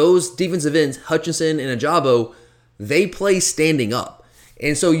 those defensive ends, Hutchinson and Ajabo, they play standing up.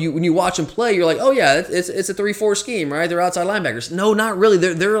 And so when you watch them play, you're like, oh yeah, it's a 3-4 scheme, right? They're outside linebackers. No, not really.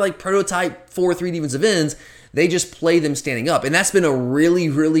 They're like prototype 4-3 defensive ends. They just play them standing up. And that's been a really,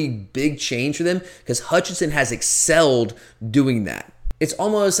 really big change for them because Hutchinson has excelled doing that. It's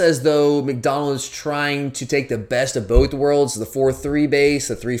almost as though Macdonald is trying to take the best of both worlds, the 4-3 base,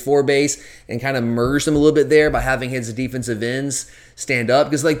 the 3-4 base, and kind of merge them a little bit there by having his defensive ends stand up.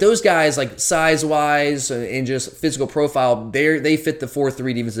 Because like those guys, like size-wise and just physical profile, they fit the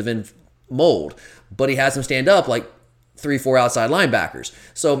 4-3 defensive end mold. But he has them stand up like 3-4 outside linebackers.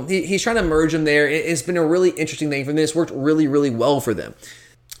 So he's trying to merge them there. It's been a really interesting thing for them. It's worked really, really well for them.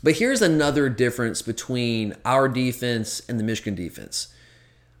 But here's another difference between our defense and the Michigan defense.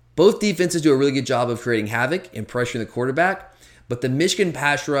 Both defenses do a really good job of creating havoc and pressuring the quarterback, but the Michigan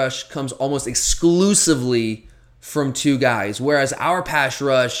pass rush comes almost exclusively from two guys, whereas our pass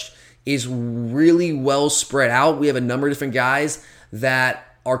rush is really well spread out. We have a number of different guys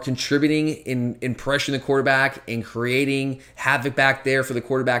that are contributing in pressuring the quarterback and creating havoc back there for the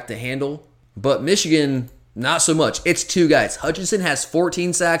quarterback to handle. But Michigan, not so much. It's two guys. Hutchinson has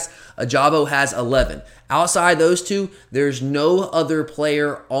 14 sacks. Ajabo has 11. Outside those two, there's no other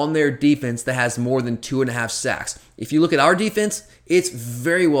player on their defense that has more than 2.5 sacks. If you look at our defense, it's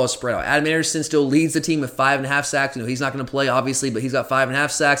very well spread out. Adam Anderson still leads the team with 5.5 sacks. You know, he's not going to play, obviously, but he's got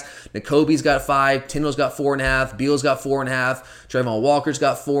 5.5 sacks. Nakobe's got 5. Tyndall's got 4.5. Beal's got 4.5. Trayvon Walker's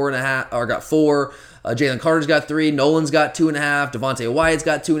got 4.5, or got 4. Jalen Carter's got 3. Nolan's got 2.5. Devontae Wyatt's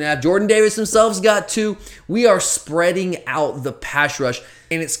got 2.5. Jordan Davis himself's got 2. We are spreading out the pass rush,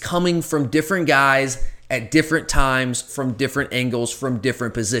 and it's coming from different guys at different times, from different angles, from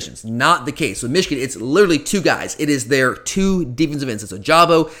different positions. Not the case. With Michigan, it's literally two guys. It is their two defensive ends. It's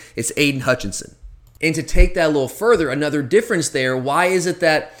Ajabo, it's Aiden Hutchinson. And to take that a little further, another difference there, why is it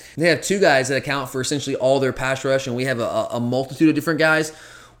that they have two guys that account for essentially all their pass rush and we have a multitude of different guys?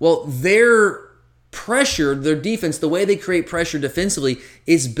 Well, their pressure, their defense, the way they create pressure defensively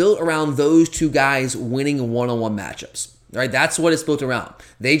is built around those two guys winning one-on-one matchups. Right, that's what it's built around.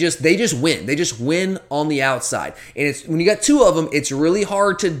 They just win. They just win on the outside. And it's when you got two of them, it's really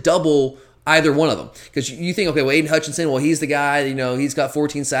hard to double either one of them. Because you think, okay, well, Aiden Hutchinson, well, he's the guy, you know, he's got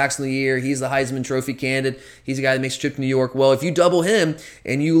 14 sacks in the year. He's the Heisman Trophy candidate. He's the guy that makes a trip to New York. Well, if you double him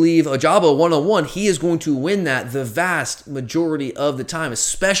and you leave Ajabo one-on-one, he is going to win that the vast majority of the time,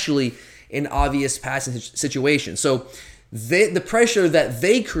 especially in obvious passing situations. So the pressure that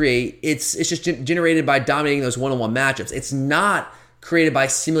they create, it's just generated by dominating those one-on-one matchups. It's not created by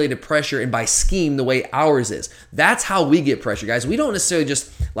simulated pressure and by scheme the way ours is. That's how we get pressure, guys. We don't necessarily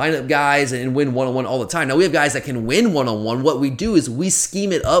just line up guys and win one-on-one all the time. Now, we have guys that can win one-on-one. What we do is we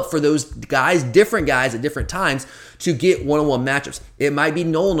scheme it up for those guys, different guys at different times, to get one-on-one matchups. It might be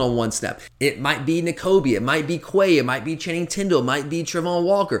Nolan on one snap. It might be Nakobe. It might be Quay. It might be Channing Tindall. It might be Trevon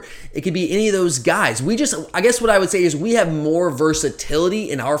Walker. It could be any of those guys. I guess what I would say is we have more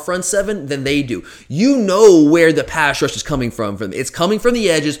versatility in our front seven than they do. You know where the pass rush is coming from. It's coming from the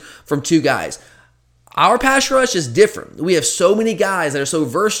edges from two guys. Our pass rush is different. We have so many guys that are so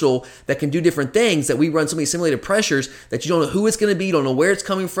versatile that can do different things that we run so many simulated pressures that you don't know who it's going to be, you don't know where it's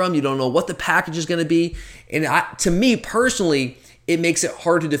coming from, you don't know what the package is going to be. And to me personally, it makes it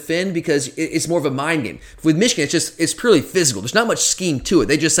hard to defend because it's more of a mind game. With Michigan, it's purely physical. There's not much scheme to it.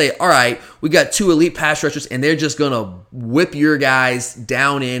 They just say, all right, we got two elite pass rushers, and they're just going to whip your guys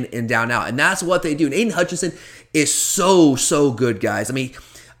down in and down out. And that's what they do. And Aiden Hutchinson is so good, guys. I mean,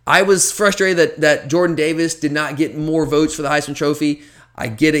 I was frustrated that Jordan Davis did not get more votes for the Heisman Trophy. I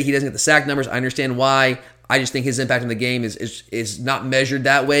get it. He doesn't get the sack numbers. I understand why. I just think his impact in the game is not measured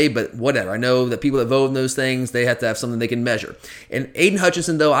that way, but whatever. I know that people that vote in those things, they have to have something they can measure. And Aiden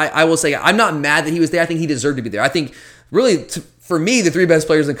Hutchinson, though, I will say I'm not mad that he was there. I think he deserved to be there. I think really, for me, the three best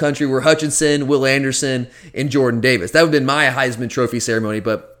players in the country were Hutchinson, Will Anderson, and Jordan Davis. That would have been my Heisman Trophy ceremony,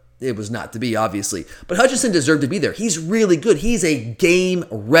 but it was not to be, obviously. But Hutchinson deserved to be there. He's really good. He's a game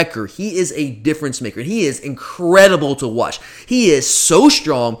wrecker. He is a difference maker. He is incredible to watch. He is so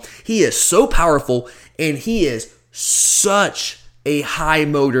strong. He is so powerful. And he is such a high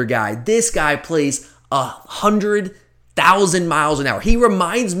motor guy. This guy plays 100,000 miles an hour. He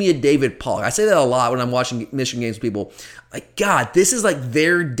reminds me of David Pollock. I say that a lot when I'm watching Michigan games with people. Like, God, this is like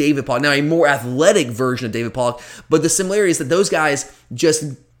their David Pollock. Now, a more athletic version of David Pollock. But the similarity is that those guys just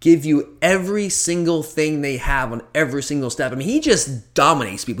give you every single thing they have on every single step. I mean, he just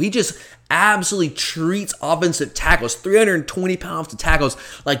dominates people. He just absolutely treats offensive tackles, 320 pounds to tackles,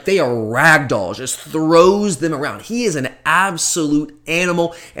 like they are rag dolls, just throws them around. He is an absolute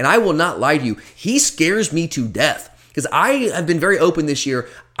animal, and I will not lie to you, he scares me to death. Because I have been very open this year.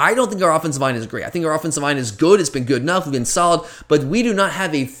 I don't think our offensive line is great. I think our offensive line is good. It's been good enough. We've been solid. But we do not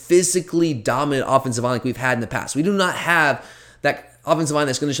have a physically dominant offensive line like we've had in the past. We do not have that offensive line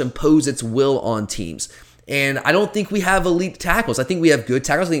that's going to impose its will on teams. And I don't think we have elite tackles. I think we have good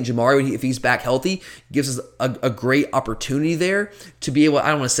tackles. I think Jamari, if he's back healthy, gives us a great opportunity there to be able, I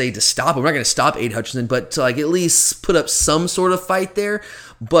don't want to say to stop him. We're not going to stop Aiden Hutchinson, but to like at least put up some sort of fight there.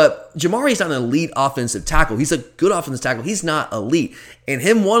 But Jamari's not an elite offensive tackle. He's a good offensive tackle. He's not elite. And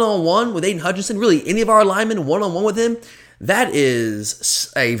him one-on-one with Aiden Hutchinson, really any of our linemen one-on-one with him, that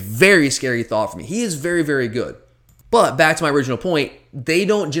is a very scary thought for me. He is very, very good. But back to my original point, they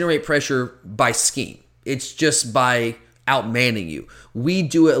don't generate pressure by scheme. It's just by outmanning you. We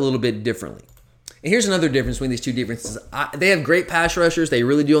do it a little bit differently. And here's another difference between these two defenses. They have great pass rushers. They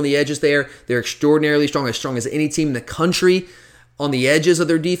really do on the edges there. They're extraordinarily strong as any team in the country on the edges of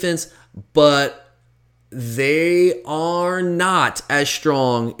their defense. But they are not as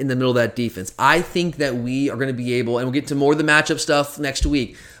strong in the middle of that defense. I think that we are going to be able, and we'll get to more of the matchup stuff next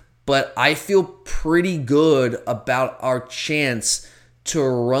week, but I feel pretty good about our chance to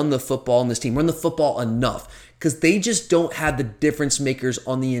run the football on this team, run the football enough, because they just don't have the difference makers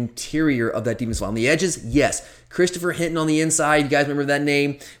on the interior of that defense line. On the edges, yes. Christopher Hinton on the inside, you guys remember that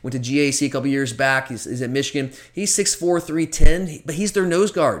name, went to GAC a couple years back. He's at Michigan. He's 6'4", 310, but he's their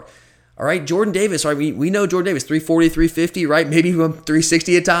nose guard. All right, Jordan Davis, all right, we know Jordan Davis, 340, 350, right? Maybe even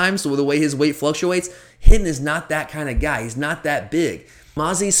 360 at times, so the way his weight fluctuates. Hinton is not that kind of guy. He's not that big.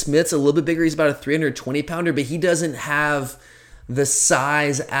 Mozzie Smith's a little bit bigger. He's about a 320-pounder, but he doesn't have the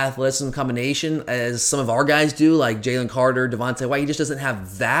size, athleticism combination as some of our guys do, like Jalen Carter, Devontae White. He just doesn't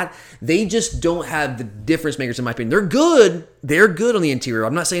have that. They just don't have the difference makers, in my opinion. They're good. They're good on the interior.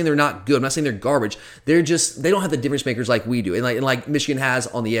 I'm not saying they're not good. I'm not saying they're garbage. They don't have the difference makers like we do, and like Michigan has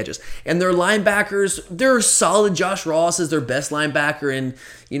on the edges. And their linebackers, they're solid. Josh Ross is their best linebacker, and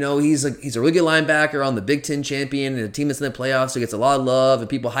he's a really good linebacker on the Big Ten champion and a team that's in the playoffs, so he gets a lot of love and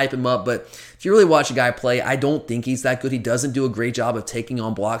people hype him up. But if you really watch a guy play, I don't think he's that good. He doesn't do a great job of taking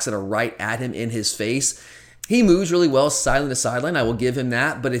on blocks that are right at him in his face. He moves really well sideline to sideline. I will give him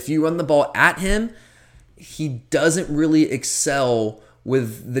that. But if you run the ball at him, he doesn't really excel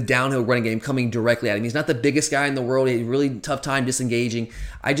with the downhill running game coming directly at him. He's not the biggest guy in the world. He had a really tough time disengaging.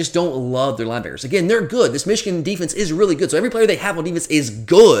 I just don't love their linebackers. Again, they're good. This Michigan defense is really good. So every player they have on defense is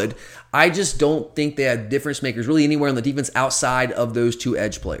good. I just don't think they have difference makers really anywhere on the defense outside of those two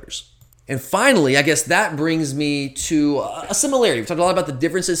edge players. And finally, I guess that brings me to a similarity. We've talked a lot about the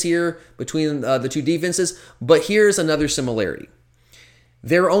differences here between the two defenses, but here's another similarity.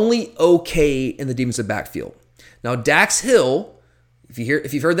 they're only okay in the defensive backfield. Now, Dax Hill, if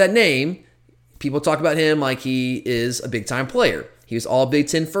you've heard that name, people talk about him like he is a big-time player. He was all Big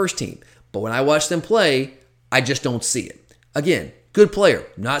Ten first team. But when I watch them play, I just don't see it. Again, good player.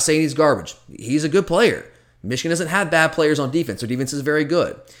 Not saying he's garbage. He's a good player. Michigan doesn't have bad players on defense. Their defense is very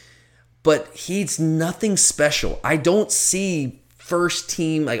good. But he's nothing special. I don't see first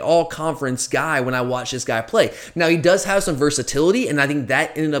team, like all conference guy when I watch this guy play. Now, he does have some versatility, and I think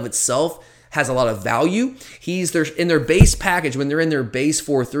that in and of itself has a lot of value. He's in their base package, when they're in their base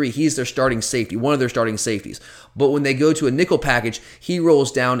 4-3, he's their starting safety, one of their starting safeties. But when they go to a nickel package, he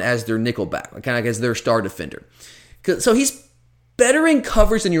rolls down as their nickel back, kind of like as their star defender. So he's better in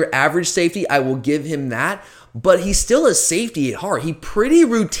coverage than your average safety. I will give him that. But he's still a safety at heart. He pretty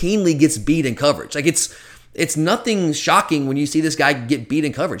routinely gets beat in coverage. Like it's nothing shocking when you see this guy get beat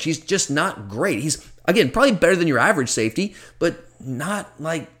in coverage. He's just not great. He's, again, probably better than your average safety, but not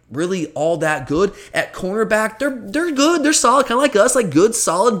like really all that good. At cornerback, they're good. They're solid, kind of like us, like good,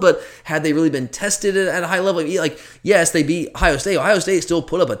 solid, but had they really been tested at a high level? Like, yes, they beat Ohio State. Ohio State still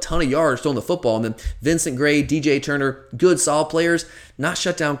put up a ton of yards throwing the football. And then Vincent Gray, DJ Turner, good, solid players, not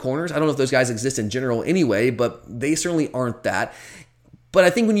shutdown corners. I don't know if those guys exist in general anyway, but they certainly aren't that. But I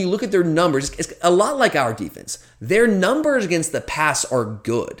think when you look at their numbers, it's a lot like our defense. Their numbers against the pass are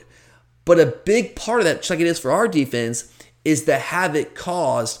good. But a big part of that, just like it is for our defense, is the havoc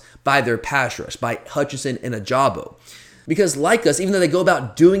caused by their pass rush, by Hutchinson and Ajabo. Because like us, even though they go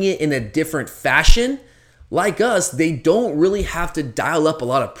about doing it in a different fashion, like us, they don't really have to dial up a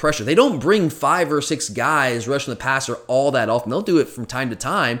lot of pressure. They don't bring 5 or 6 guys rushing the passer all that often. They'll do it from time to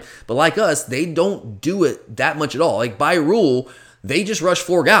time, but like us, they don't do it that much at all. Like by rule, they just rush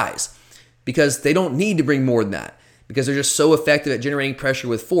 4 guys because they don't need to bring more than that, because they're just so effective at generating pressure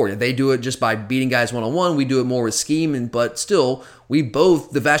with 4. They do it just by beating guys one-on-one. We do it more with scheme, but still, we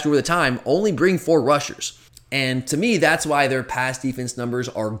both, the vast majority of the time, only bring 4 rushers. And to me, that's why their pass defense numbers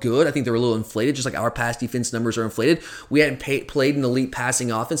are good. I think they're a little inflated, just like our pass defense numbers are inflated. We hadn't played an elite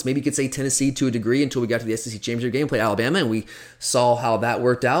passing offense. Maybe you could say Tennessee to a degree until we got to the SEC Championship game, played Alabama, and we saw how that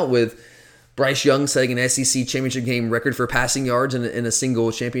worked out with Bryce Young setting an SEC Championship game record for passing yards in a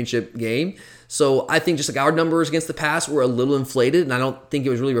single championship game. So I think just like our numbers against the pass were a little inflated, and I don't think it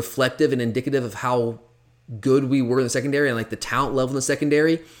was really reflective and indicative of how good we were in the secondary and like the talent level in the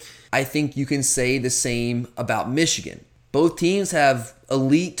secondary. I think you can say the same about Michigan. Both teams have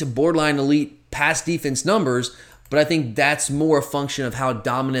elite to borderline elite pass defense numbers, but I think that's more a function of how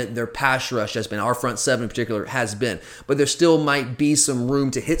dominant their pass rush has been. Our front 7 in particular has been. But there still might be some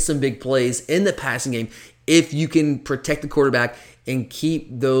room to hit some big plays in the passing game if you can protect the quarterback and keep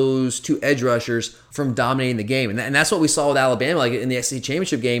those 2 edge rushers from dominating the game. And that's what we saw with Alabama. Like in the SEC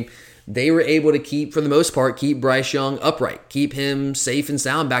Championship game, they were able to keep, for the most part, keep Bryce Young upright, keep him safe and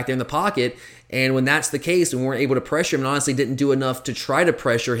sound back there in the pocket. And when that's the case, and we weren't able to pressure him, and honestly didn't do enough to try to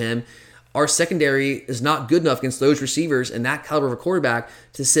pressure him, our secondary is not good enough against those receivers and that caliber of a quarterback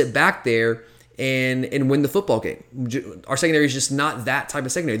to sit back there and win the football game. Our secondary is just not that type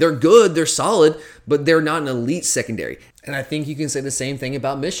of secondary. They're good, they're solid, but they're not an elite secondary. And I think you can say the same thing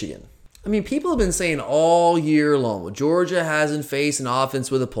about Michigan. I mean, people have been saying all year long, well, Georgia hasn't faced an offense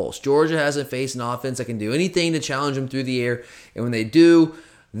with a pulse. Georgia hasn't faced an offense that can do anything to challenge them through the air. And when they do,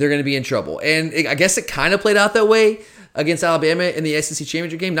 they're going to be in trouble. And I guess it kind of played out that way against Alabama in the SEC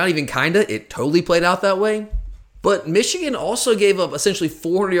Championship game. Not even kind of. It totally played out that way. But Michigan also gave up essentially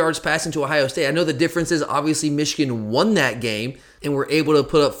 400 yards passing to Ohio State. I know the difference is obviously Michigan won that game and were able to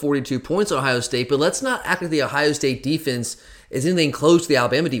put up 42 points on Ohio State. But let's not act like the Ohio State defense is anything close to the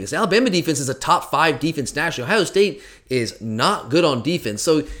Alabama defense. The Alabama defense is a top 5 defense nationally. Ohio State is not good on defense.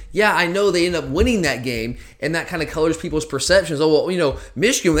 So, yeah, I know they end up winning that game, and that kind of colors people's perceptions. Oh, well,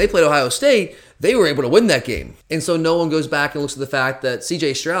 Michigan, when they played Ohio State, they were able to win that game. And so no one goes back and looks at the fact that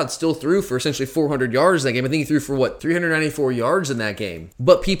C.J. Stroud still threw for essentially 400 yards in that game. I think he threw for, 394 yards in that game.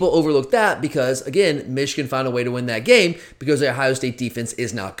 But people overlook that because, again, Michigan found a way to win that game because the Ohio State defense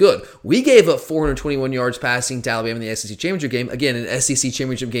is not good. We gave up 421 yards passing to Alabama in the SEC Championship game. Again, an SEC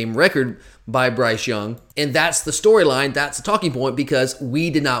Championship game record by Bryce Young. And that's the storyline. That's the talking point because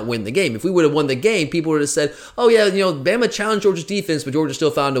we did not win the game. If we would have won the game, people would have said, oh yeah, Bama challenged Georgia's defense, but Georgia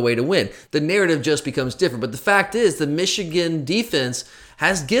still found a way to win. The narrative just becomes different. But the fact is, the Michigan defense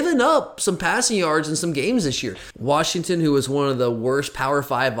has given up some passing yards in some games this year. Washington, who was one of the worst Power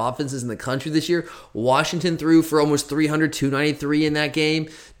 5 offenses in the country this year, Washington threw for almost 300, 293 in that game.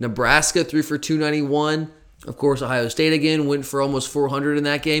 Nebraska threw for 291. Of course, Ohio State again went for almost 400 in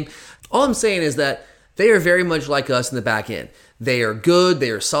that game. All I'm saying is that they are very much like us in the back end. They are good.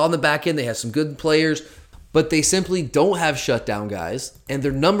 They are solid in the back end. They have some good players. but they simply don't have shutdown guys, and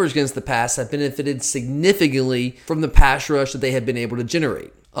their numbers against the pass have benefited significantly from the pass rush that they have been able to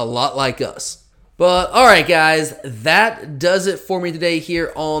generate. A lot like us. But all right, guys, that does it for me today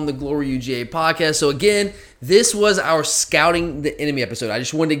here on the Glory UGA podcast. So again, this was our Scouting the Enemy episode. I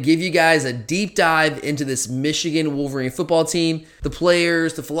just wanted to give you guys a deep dive into this Michigan Wolverine football team, the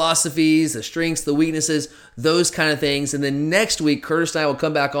players, the philosophies, the strengths, the weaknesses, those kind of things. And then next week, Curtis and I will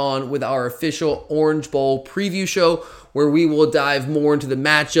come back on with our official Orange Bowl preview show, where we will dive more into the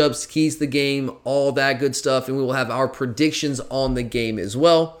matchups, keys to the game, all that good stuff, and we will have our predictions on the game as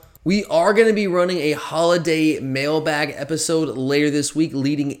well. We are going to be running a holiday mailbag episode later this week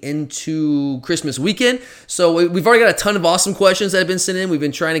leading into Christmas weekend. So we've already got a ton of awesome questions that have been sent in. We've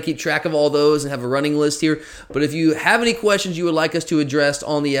been trying to keep track of all those and have a running list here. But if you have any questions you would like us to address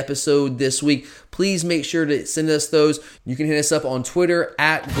on the episode this week, please make sure to send us those. You can hit us up on Twitter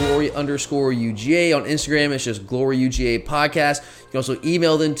at glory_UGA. On Instagram, it's just Glory UGA Podcast. You can also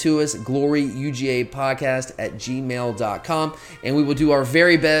email them to us, gloryugapodcast@gmail.com. And we will do our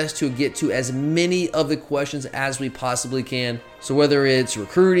very best to get to as many of the questions as we possibly can. So whether it's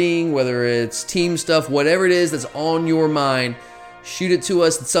recruiting, whether it's team stuff, whatever it is that's on your mind, shoot it to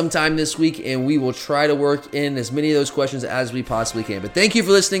us sometime this week, and we will try to work in as many of those questions as we possibly can. But thank you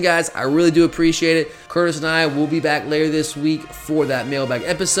for listening, guys. I really do appreciate it. Curtis and I will be back later this week for that mailbag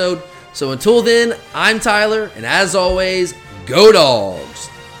episode. So until then, I'm Tyler, and as always, go Dogs!